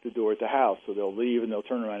didn't lock the door at the house, so they'll leave and they'll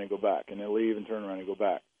turn around and go back, and they'll leave and turn around and go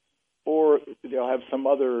back. Or they'll have some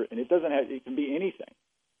other, and it can be anything.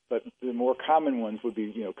 But the more common ones would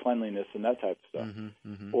be, cleanliness and that type of stuff.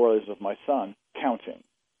 Or, as with my son, counting.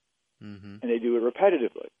 And they do it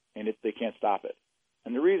repetitively, and they can't stop it.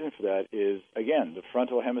 And the reason for that is, again, the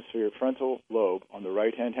frontal lobe on the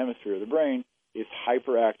right-hand hemisphere of the brain is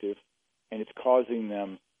hyperactive and it's causing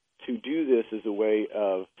them to do this as a way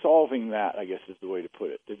of solving that, I guess is the way to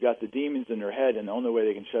put it. They've got the demons in their head, and the only way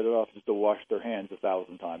they can shut it off is to wash their hands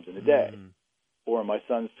 1,000 times in a day. Or in my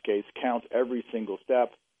son's case, count every single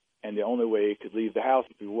step, and the only way he could leave the house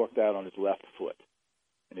if he walked out on his left foot.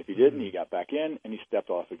 And if he didn't, he got back in, and he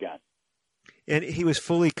stepped off again. And he was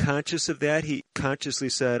fully conscious of that? He consciously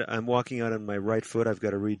said, I'm walking out on my right foot, I've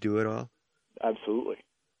got to redo it all? Absolutely.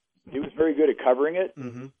 He was very good at covering it.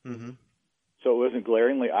 So it wasn't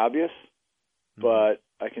glaringly obvious, but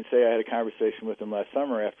I can say I had a conversation with him last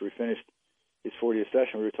summer after we finished his 40th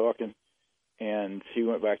session. We were talking, and he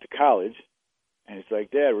went back to college, and he's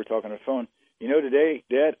like, Dad, we're talking on the phone. You know, today,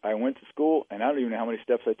 Dad, I went to school, and I don't even know how many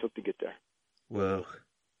steps I took to get there. Wow.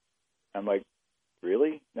 I'm like,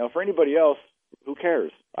 really? Now, for anybody else, who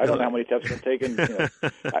cares? I don't know how many steps I've taken. You know,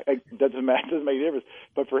 doesn't matter. Doesn't make a difference.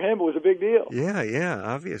 But for him, it was a big deal. Yeah,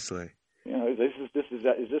 obviously. You know, is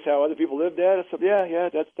this how other people live, Dad? I said, yeah,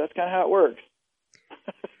 that's kind of how it works.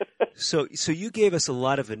 So you gave us a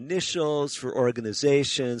lot of initials for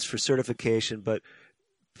organizations, for certification, but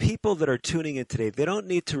people that are tuning in today, they don't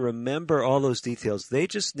need to remember all those details. They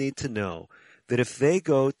just need to know that if they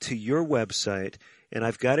go to your website, and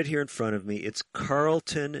I've got it here in front of me, it's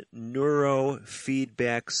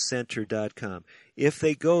CarltonNeuroFeedbackCenter.com. If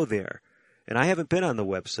they go there, and I haven't been on the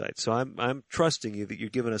website, so I'm trusting you that you're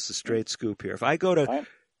giving us a straight scoop here. If I go to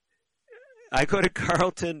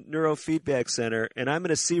Carlton Neurofeedback Center, and I'm going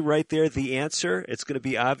to see right there the answer. It's going to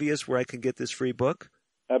be obvious where I can get this free book.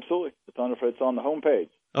 Absolutely, it's on the homepage.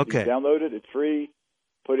 Okay, you can download it. It's free.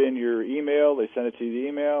 Put in your email. They send it to you the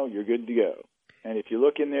email. You're good to go. And if you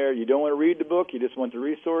look in there, you don't want to read the book. You just want the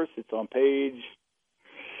resource. It's on page,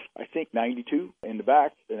 I think, 92 in the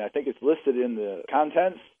back, and I think it's listed in the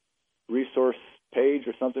contents resource page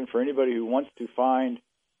or something for anybody who wants to find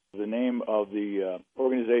the name of the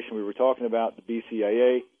organization we were talking about, the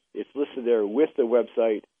BCIA. It's listed there with the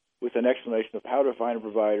website with an explanation of how to find a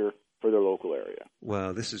provider for their local area.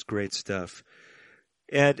 Wow, this is great stuff.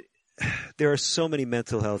 Ed, there are so many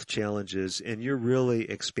mental health challenges, and you're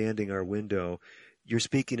really expanding our window. You're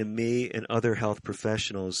speaking to me and other health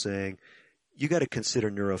professionals saying, you got to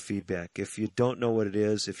consider neurofeedback. If you don't know what it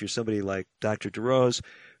is, if you're somebody like Dr. DeRose,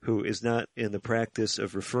 who is not in the practice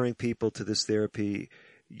of referring people to this therapy,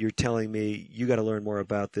 you're telling me you got to learn more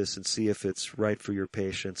about this and see if it's right for your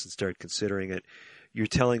patients and start considering it. You're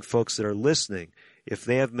telling folks that are listening, if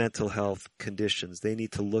they have mental health conditions, they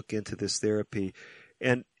need to look into this therapy.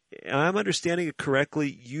 And I'm understanding it correctly,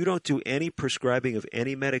 you don't do any prescribing of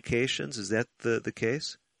any medications. Is that the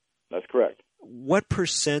case? That's correct. What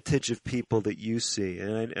percentage of people that you see,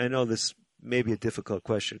 and I know this may be a difficult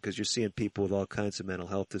question because you're seeing people with all kinds of mental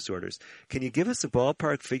health disorders. Can you give us a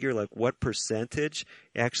ballpark figure, like what percentage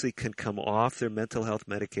actually can come off their mental health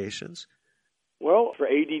medications? Well, for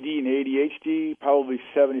ADD and ADHD, probably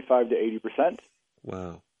 75 to 80%.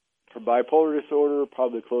 Wow. For bipolar disorder,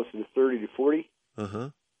 probably closer to 30 to 40.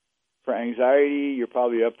 For anxiety, you're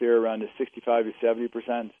probably up there around the 65 to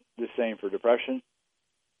 70%. The same for depression.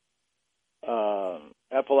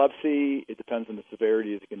 Epilepsy, it depends on the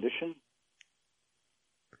severity of the condition.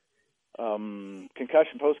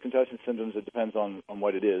 Concussion, post-concussion symptoms, it depends on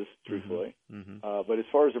what it is, truthfully. But as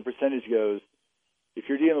far as the percentage goes, if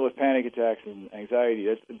you're dealing with panic attacks and anxiety,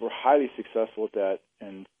 we're highly successful at that.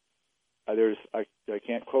 And I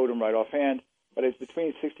can't quote them right offhand, but it's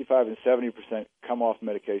between 65 and 70% come off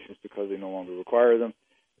medications because they no longer require them.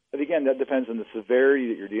 But again, that depends on the severity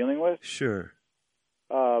that you're dealing with. Sure.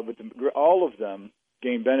 But all of them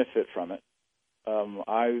gain benefit from it.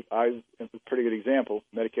 I am a pretty good example.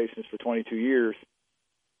 Medications for 22 years,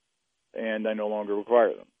 and I no longer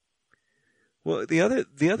require them. Well, the other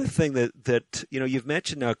thing that you've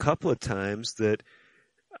mentioned now a couple of times that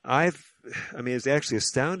is actually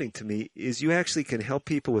astounding to me is you actually can help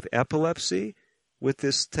people with epilepsy with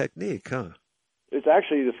this technique, huh? It's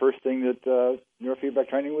actually the first thing that neurofeedback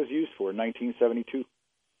training was used for in 1972.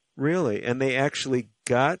 Really? And they actually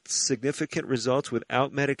got significant results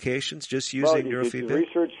without medications, just using neurofeedback? The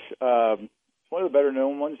research, it's one of the better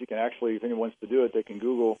known ones. You can actually, if anyone wants to do it, they can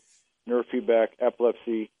Google neurofeedback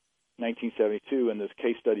epilepsy 1972, and this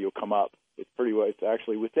case study will come up. It's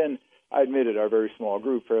actually within, I admit it, our very small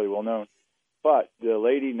group, fairly well known. But the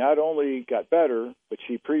lady not only got better, but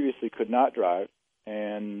she previously could not drive,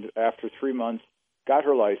 and after 3 months got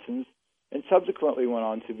her license, and subsequently went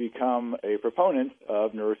on to become a proponent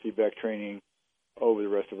of neurofeedback training over the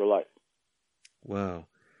rest of her life. Wow.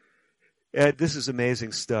 Ed, this is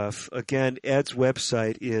amazing stuff. Again, Ed's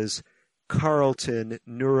website is Carlton,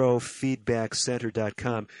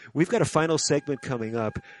 neurofeedbackcenter.com. We've got a final segment coming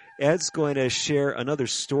up. Ed's going to share another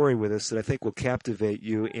story with us that I think will captivate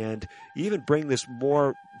you and even bring this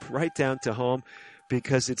more right down to home,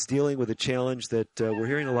 because it's dealing with a challenge that we're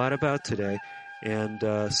hearing a lot about today, and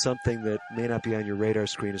something that may not be on your radar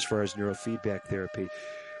screen as far as neurofeedback therapy.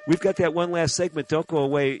 We've got that one last segment. Don't go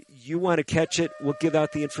away. You want to catch it? We'll give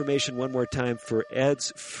out the information one more time for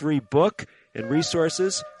Ed's free book and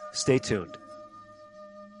resources. Stay tuned.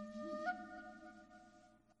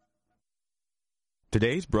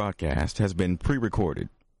 Today's broadcast has been pre-recorded.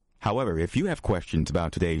 However, if you have questions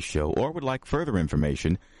about today's show or would like further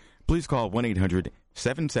information, please call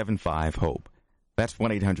 1-800-775-HOPE. That's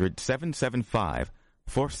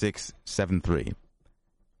 1-800-775-4673.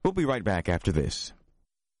 We'll be right back after this.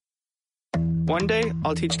 One day,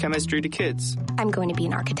 I'll teach chemistry to kids. I'm going to be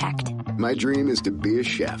an architect. My dream is to be a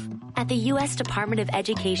chef. At the U.S. Department of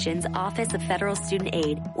Education's Office of Federal Student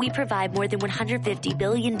Aid, we provide more than $150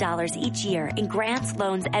 billion each year in grants,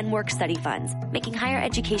 loans, and work-study funds, making higher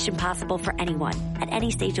education possible for anyone at any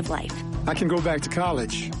stage of life. I can go back to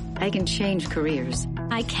college. I can change careers.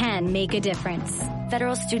 I can make a difference.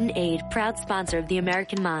 Federal Student Aid, proud sponsor of the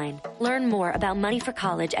American Mind. Learn more about money for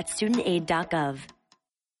college at studentaid.gov.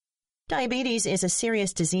 Diabetes is a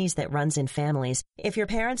serious disease that runs in families. If your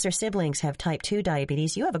parents or siblings have type 2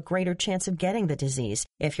 diabetes, you have a greater chance of getting the disease.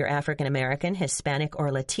 If you're African American, Hispanic,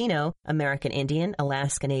 or Latino, American Indian,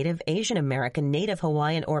 Alaska Native, Asian American, Native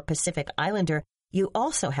Hawaiian, or Pacific Islander, you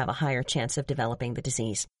also have a higher chance of developing the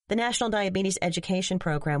disease. The National Diabetes Education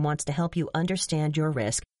Program wants to help you understand your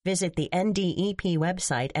risk. Visit the NDEP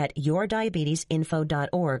website at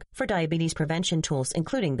yourdiabetesinfo.org for diabetes prevention tools,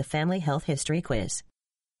 including the Family Health History Quiz.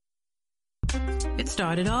 It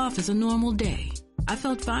started off as a normal day. I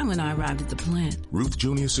felt fine when I arrived at the plant. Ruth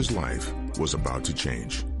Junius's life was about to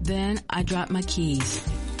change. Then I dropped my keys.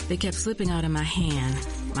 They kept slipping out of my hand.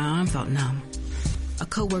 My arm felt numb. A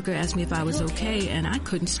coworker asked me if I was okay, and I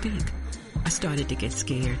couldn't speak. I started to get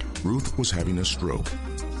scared. Ruth was having a stroke.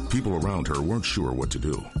 People around her weren't sure what to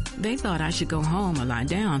do. They thought I should go home or lie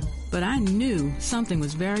down, but I knew something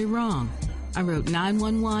was very wrong. I wrote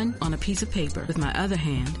 911 on a piece of paper with my other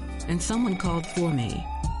hand, and someone called for me.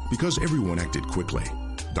 Because everyone acted quickly,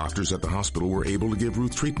 doctors at the hospital were able to give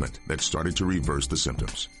Ruth treatment that started to reverse the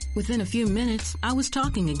symptoms. Within a few minutes, I was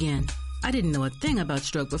talking again. I didn't know a thing about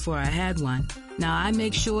stroke before I had one. Now I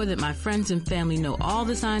make sure that my friends and family know all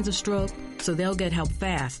the signs of stroke, so they'll get help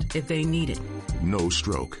fast if they need it. No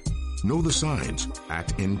stroke. Know the signs.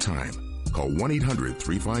 Act in time. Call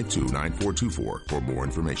 1-800-352-9424 for more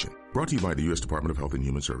information. Brought to you by the U.S. Department of Health and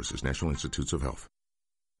Human Services, National Institutes of Health.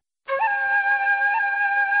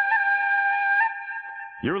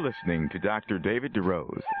 You're listening to Dr. David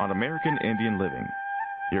DeRose on American Indian Living.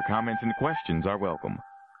 Your comments and questions are welcome.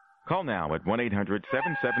 Call now at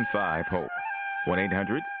 1-800-775-HOPE,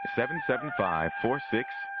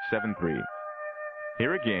 1-800-775-4673.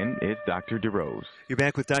 Here again is Dr. DeRose. You're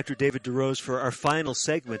back with Dr. David DeRose for our final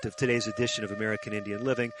segment of today's edition of American Indian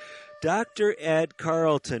Living. Dr. Ed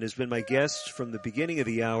Carlton has been my guest from the beginning of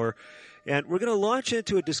the hour, and we're going to launch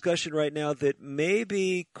into a discussion right now that may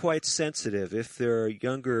be quite sensitive. If there are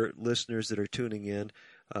younger listeners that are tuning in,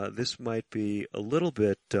 this might be a little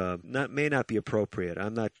bit, may not be appropriate.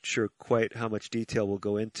 I'm not sure quite how much detail we'll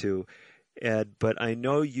go into, Ed, but I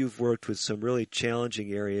know you've worked with some really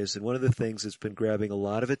challenging areas, and one of the things that's been grabbing a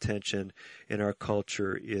lot of attention in our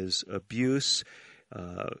culture is abuse.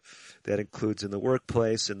 That includes in the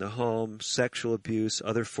workplace, in the home, sexual abuse,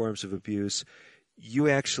 other forms of abuse. You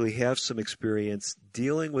actually have some experience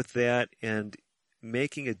dealing with that and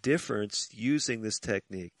making a difference using this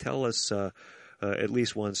technique. Tell us at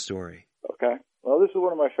least one story. Okay. Well, this is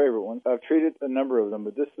one of my favorite ones. I've treated a number of them,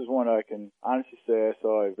 but this is one I can honestly say I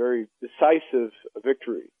saw a very decisive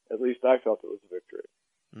victory. At least I felt it was a victory.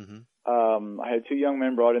 Mm-hmm. I had two young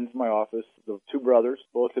men brought into my office, the two brothers.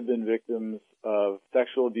 Both had been victims of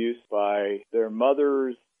sexual abuse by their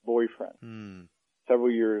mother's boyfriend.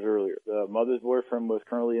 Several years earlier. The mother's boyfriend was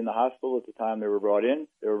currently in the hospital at the time they were brought in.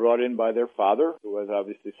 They were brought in by their father, who was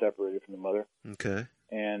obviously separated from the mother. Okay.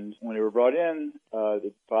 And when they were brought in,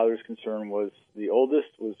 the father's concern was the oldest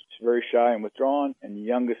was very shy and withdrawn, and the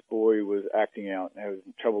youngest boy was acting out and having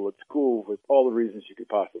trouble at school with all the reasons you could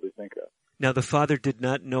possibly think of. Now, the father did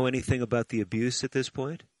not know anything about the abuse at this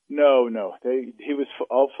point? No. He was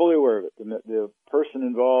fully aware of it. The person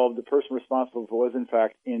involved, the person responsible was in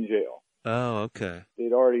fact in jail. Oh, okay.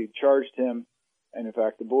 They'd already charged him And in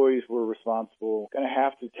fact, the boys were responsible, going to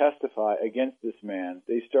have to testify against this man.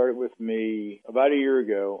 They started with me about a year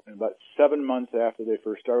ago, and about 7 months after they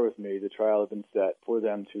first started with me, the trial had been set for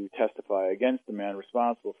them to testify against the man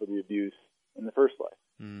responsible for the abuse in the first place.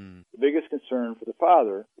 The biggest concern for the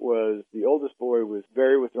father was the oldest boy was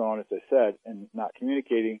very withdrawn, as I said, and not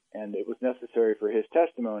communicating, and it was necessary for his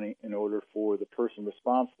testimony in order for the person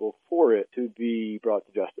responsible for it to be brought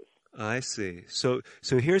to justice. I see. So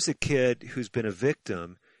here's a kid who's been a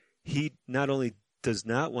victim. He not only does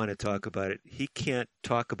not want to talk about it, he can't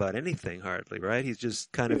talk about anything hardly, right? He's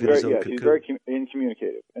just kind of in his own cocoon. He's very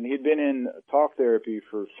incommunicative. And he'd been in talk therapy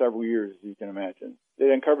for several years, as you can imagine.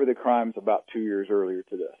 They'd uncovered the crimes about 2 years earlier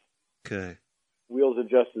to this. Okay. Wheels of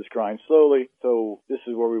justice grind slowly, so this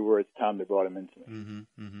is where we were at the time they brought him into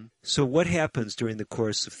me. So what happens during the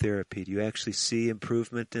course of therapy? Do you actually see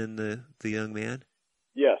improvement in the young man?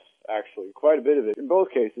 Yes. Actually, quite a bit of it. In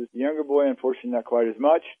both cases, the younger boy, unfortunately, not quite as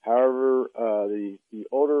much. However, the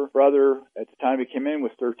older brother, at the time he came in,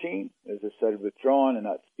 was 13. As I said, withdrawn and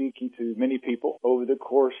not speaking to many people. Over the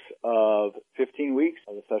course of 15 weeks,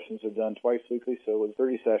 the sessions are done twice weekly, so it was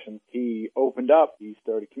 30 sessions. He opened up. He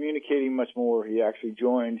started communicating much more. He actually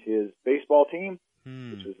joined his baseball team,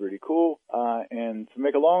 which was really cool. And to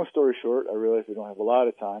make a long story short, I realize we don't have a lot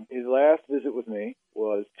of time. His last visit with me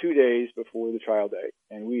was 2 days before the trial date,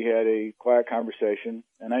 and we had a quiet conversation,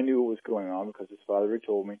 and I knew what was going on because his father had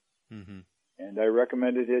told me, and I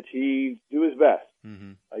recommended that he do his best.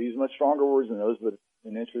 I use much stronger words than those, but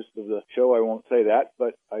in the interest of the show, I won't say that,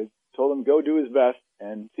 but I told him go do his best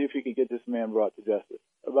and see if he could get this man brought to justice.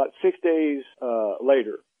 About 6 days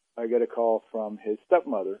later, I get a call from his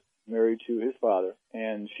stepmother, married to his father,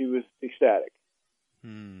 and she was ecstatic.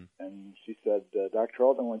 And she said, Dr.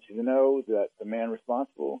 Alton, I want you to know that the man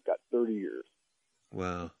responsible got 30 years.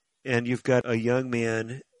 Wow. And you've got a young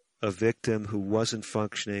man, a victim who wasn't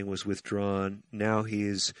functioning, was withdrawn. Now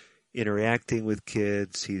he's interacting with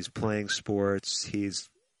kids. He's playing sports. He's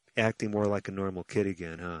acting more like a normal kid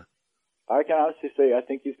again, huh? I can honestly say I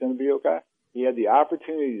think he's going to be okay. He had the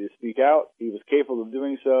opportunity to speak out. He was capable of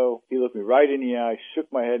doing so. He looked me right in the eye,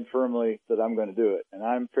 shook my head firmly, said, I'm going to do it. And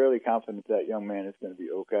I'm fairly confident that young man is going to be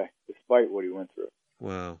okay, despite what he went through.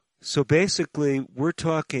 Wow. So basically, we're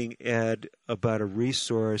talking, Ed, about a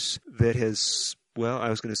resource that has, well, I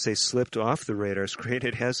was going to say slipped off the radar screen.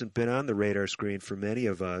 It hasn't been on the radar screen for many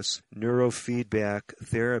of us, neurofeedback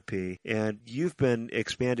therapy. And you've been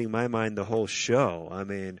expanding my mind the whole show. I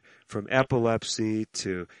mean, from epilepsy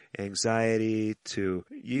to anxiety to,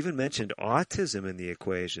 you even mentioned autism in the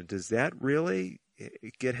equation. Does that really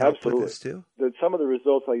get help with this too? Some of the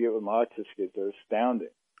results I get with my autistic kids are astounding.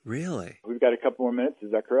 Really? We've got a couple more minutes.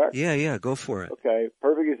 Is that correct? Yeah, go for it. Okay,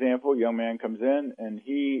 perfect example. Young man comes in, and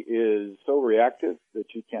he is so reactive that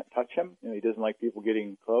you can't touch him. He doesn't like people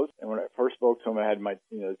getting close. And when I first spoke to him, I had my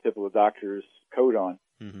the typical doctor's coat on,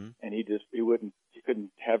 and he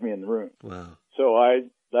couldn't have me in the room. Wow. So I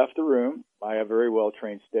left the room. I have very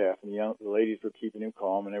well-trained staff, and the ladies were keeping him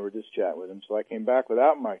calm, and they were just chatting with him. So I came back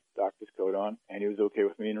without my doctor's coat on, and he was okay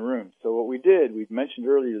with me in the room. So what we did, we mentioned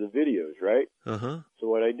earlier the videos, right? So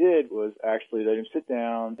what I did was actually let him sit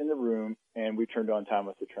down in the room, and we turned on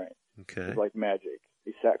Thomas the Train. Okay. It was like magic.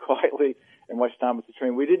 He sat quietly and watched Thomas the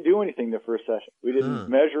Train. We didn't do anything the first session. We didn't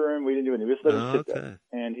measure him. We didn't do anything. We just let him sit there.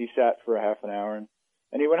 And he sat for a half an hour, and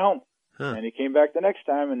he went home. And he came back the next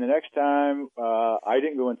time, and the next time I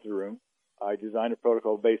didn't go into the room. I designed a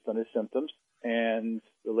protocol based on his symptoms, and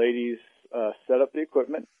the ladies set up the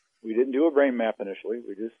equipment. We didn't do a brain map initially.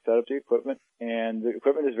 We just set up the equipment, and the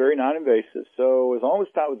equipment is very non-invasive. So as long as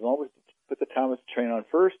we put the Thomas Train on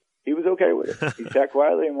first, he was okay with it. He sat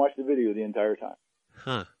quietly and watched the video the entire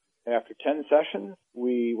time. After 10 sessions,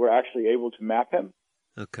 we were actually able to map him.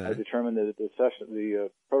 Okay. I determined that the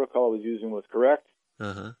protocol I was using was correct.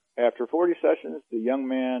 After 40 sessions, the young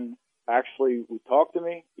man actually would talk to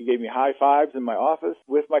me. He gave me high fives in my office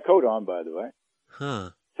with my coat on, by the way.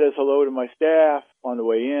 Says hello to my staff on the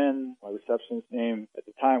way in. My receptionist's name at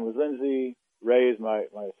the time was Lindsay. Ray is my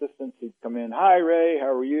assistant. He'd come in, hi, Ray,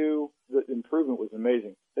 how are you? The improvement was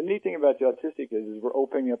amazing. The neat thing about the autistic is we're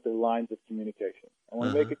opening up their lines of communication. I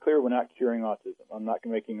want to make it clear we're not curing autism. I'm not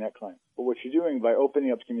making that claim. But what you're doing by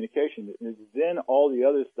opening up communication is then all the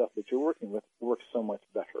other stuff that you're working with works so much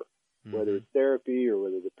better, whether it's therapy or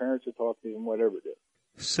whether the parents are talking to them, whatever it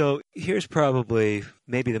is. So here's probably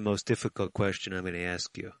maybe the most difficult question I'm going to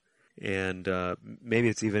ask you. And maybe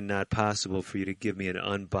it's even not possible for you to give me an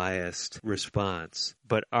unbiased response.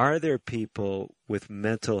 But are there people with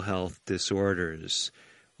mental health disorders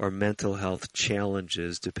or mental health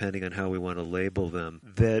challenges, depending on how we want to label them,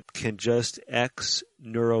 that can just X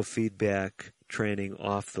neurofeedback training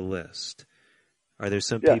off the list? Are there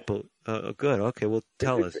some Yes. people? Good. Okay. Well,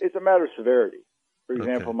 tell us. It's a matter of severity. For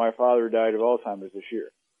example, Okay. my father died of Alzheimer's this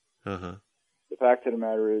year. Uh-huh. The fact of the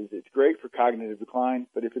matter is it's great for cognitive decline,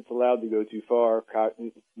 but if it's allowed to go too far,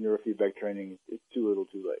 neurofeedback training is too little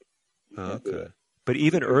too late. Okay. But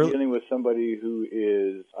even You're early. dealing with somebody who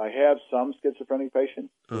is, I have some schizophrenic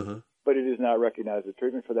patients, Uh-huh. but it is not recognized as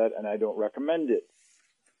treatment for that, and I don't recommend it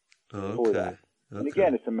for that. And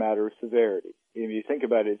again, it's a matter of severity. If you think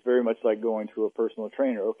about it, it's very much like going to a personal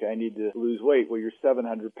trainer. Okay, I need to lose weight. Well, you're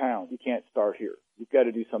 700 pounds. You can't start here. You've got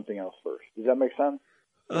to do something else first. Does that make sense?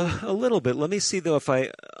 A little bit. Let me see, though, if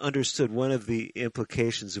I understood one of the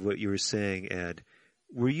implications of what you were saying, Ed.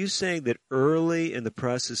 Were you saying that early in the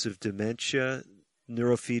process of dementia,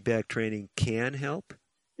 neurofeedback training can help?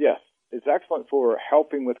 Yes. It's excellent for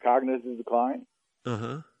helping with cognitive decline,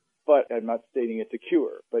 Uh-huh. but I'm not stating it's a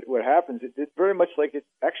cure. But what happens, it's very much like it's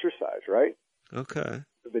exercise, right? Okay.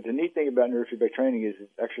 But the neat thing about neurofeedback training is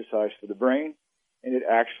it's exercise for the brain, and it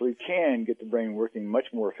actually can get the brain working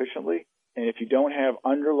much more efficiently. And if you don't have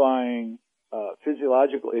underlying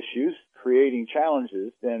physiological issues creating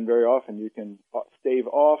challenges, then very often you can stave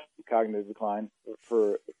off the cognitive decline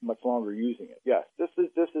for much longer using it. Yes, just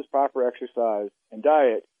as proper exercise and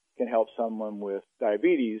diet can help someone with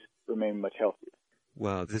diabetes remain much healthier.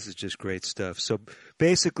 Wow, this is just great stuff. So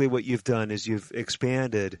basically what you've done is you've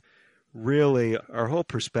expanded really our whole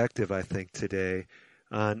perspective, I think, today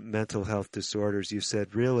on mental health disorders. You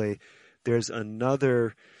said really there's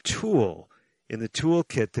another tool in the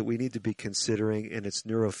toolkit that we need to be considering, and it's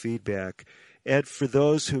neurofeedback. Ed, for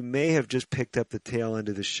those who may have just picked up the tail end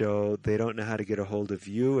of the show, they don't know how to get a hold of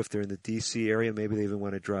you. If they're in the D.C. area, maybe they even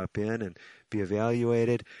want to drop in and be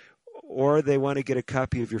evaluated, or they want to get a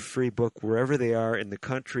copy of your free book wherever they are in the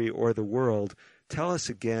country or the world. Tell us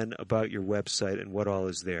again about your website and what all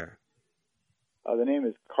is there. The name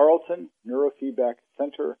is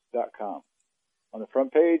CarltonNeurofeedbackCenter.com. On the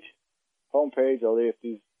front page, home page, all they have to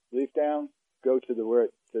do is leaf down, go to where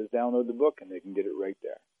it says download the book, and they can get it right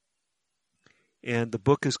there. And the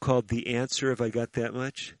book is called The Answer. Have I got that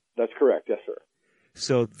much? That's correct. Yes, sir.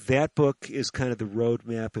 So that book is kind of the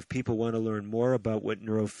roadmap if people want to learn more about what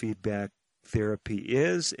neurofeedback therapy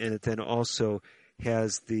is, and it then also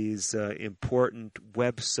has these important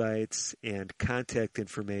websites and contact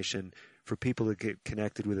information for people to get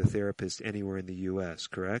connected with a therapist anywhere in the U.S.,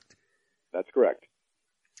 correct? That's correct.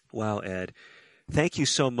 Wow, Ed. Thank you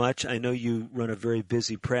so much. I know you run a very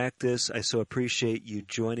busy practice. I so appreciate you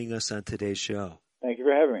joining us on today's show. Thank you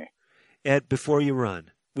for having me. Ed, before you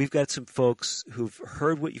run, we've got some folks who've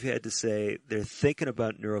heard what you've had to say. They're thinking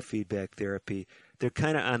about neurofeedback therapy. They're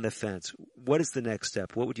kind of on the fence. What is the next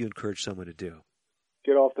step? What would you encourage someone to do?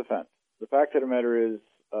 Get off the fence. The fact of the matter is,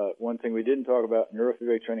 one thing we didn't talk about,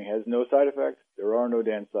 neurofeedback training has no side effects. There are no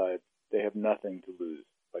downsides. They have nothing to lose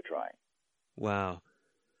by trying. Wow.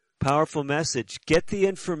 Powerful message. Get the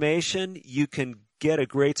information. You can get a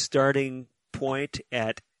great starting point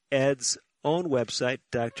at Ed's own website,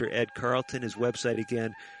 Dr. Ed Carlton. His website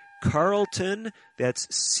again, Carlton, that's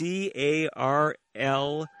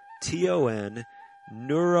CARLTON,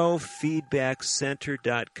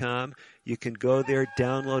 neurofeedbackcenter.com. You can go there,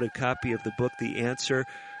 download a copy of the book, The Answer.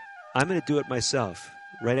 I'm going to do it myself.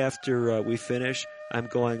 Right after we finish, I'm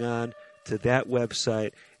going on to that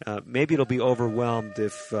website. Maybe it'll be overwhelmed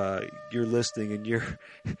if you're listening in your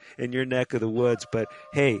neck of the woods, but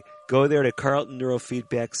hey, go there to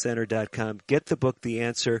CarltonNeurofeedbackCenter.com, get the book The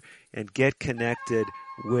Answer, and get connected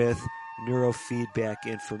with neurofeedback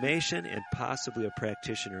information and possibly a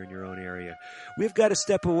practitioner in your own area. We've got to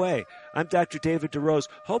step away. I'm Dr. David DeRose.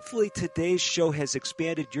 Hopefully today's show has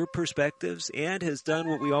expanded your perspectives and has done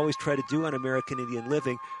what we always try to do on American Indian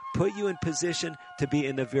Living, put you in position to be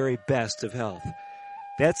in the very best of health.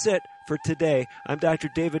 That's it for today. I'm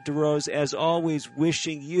Dr. David DeRose, as always,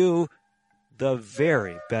 wishing you the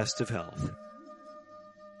very best of health.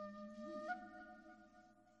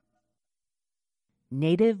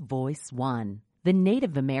 Native Voice One, the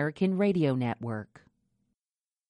Native American Radio Network.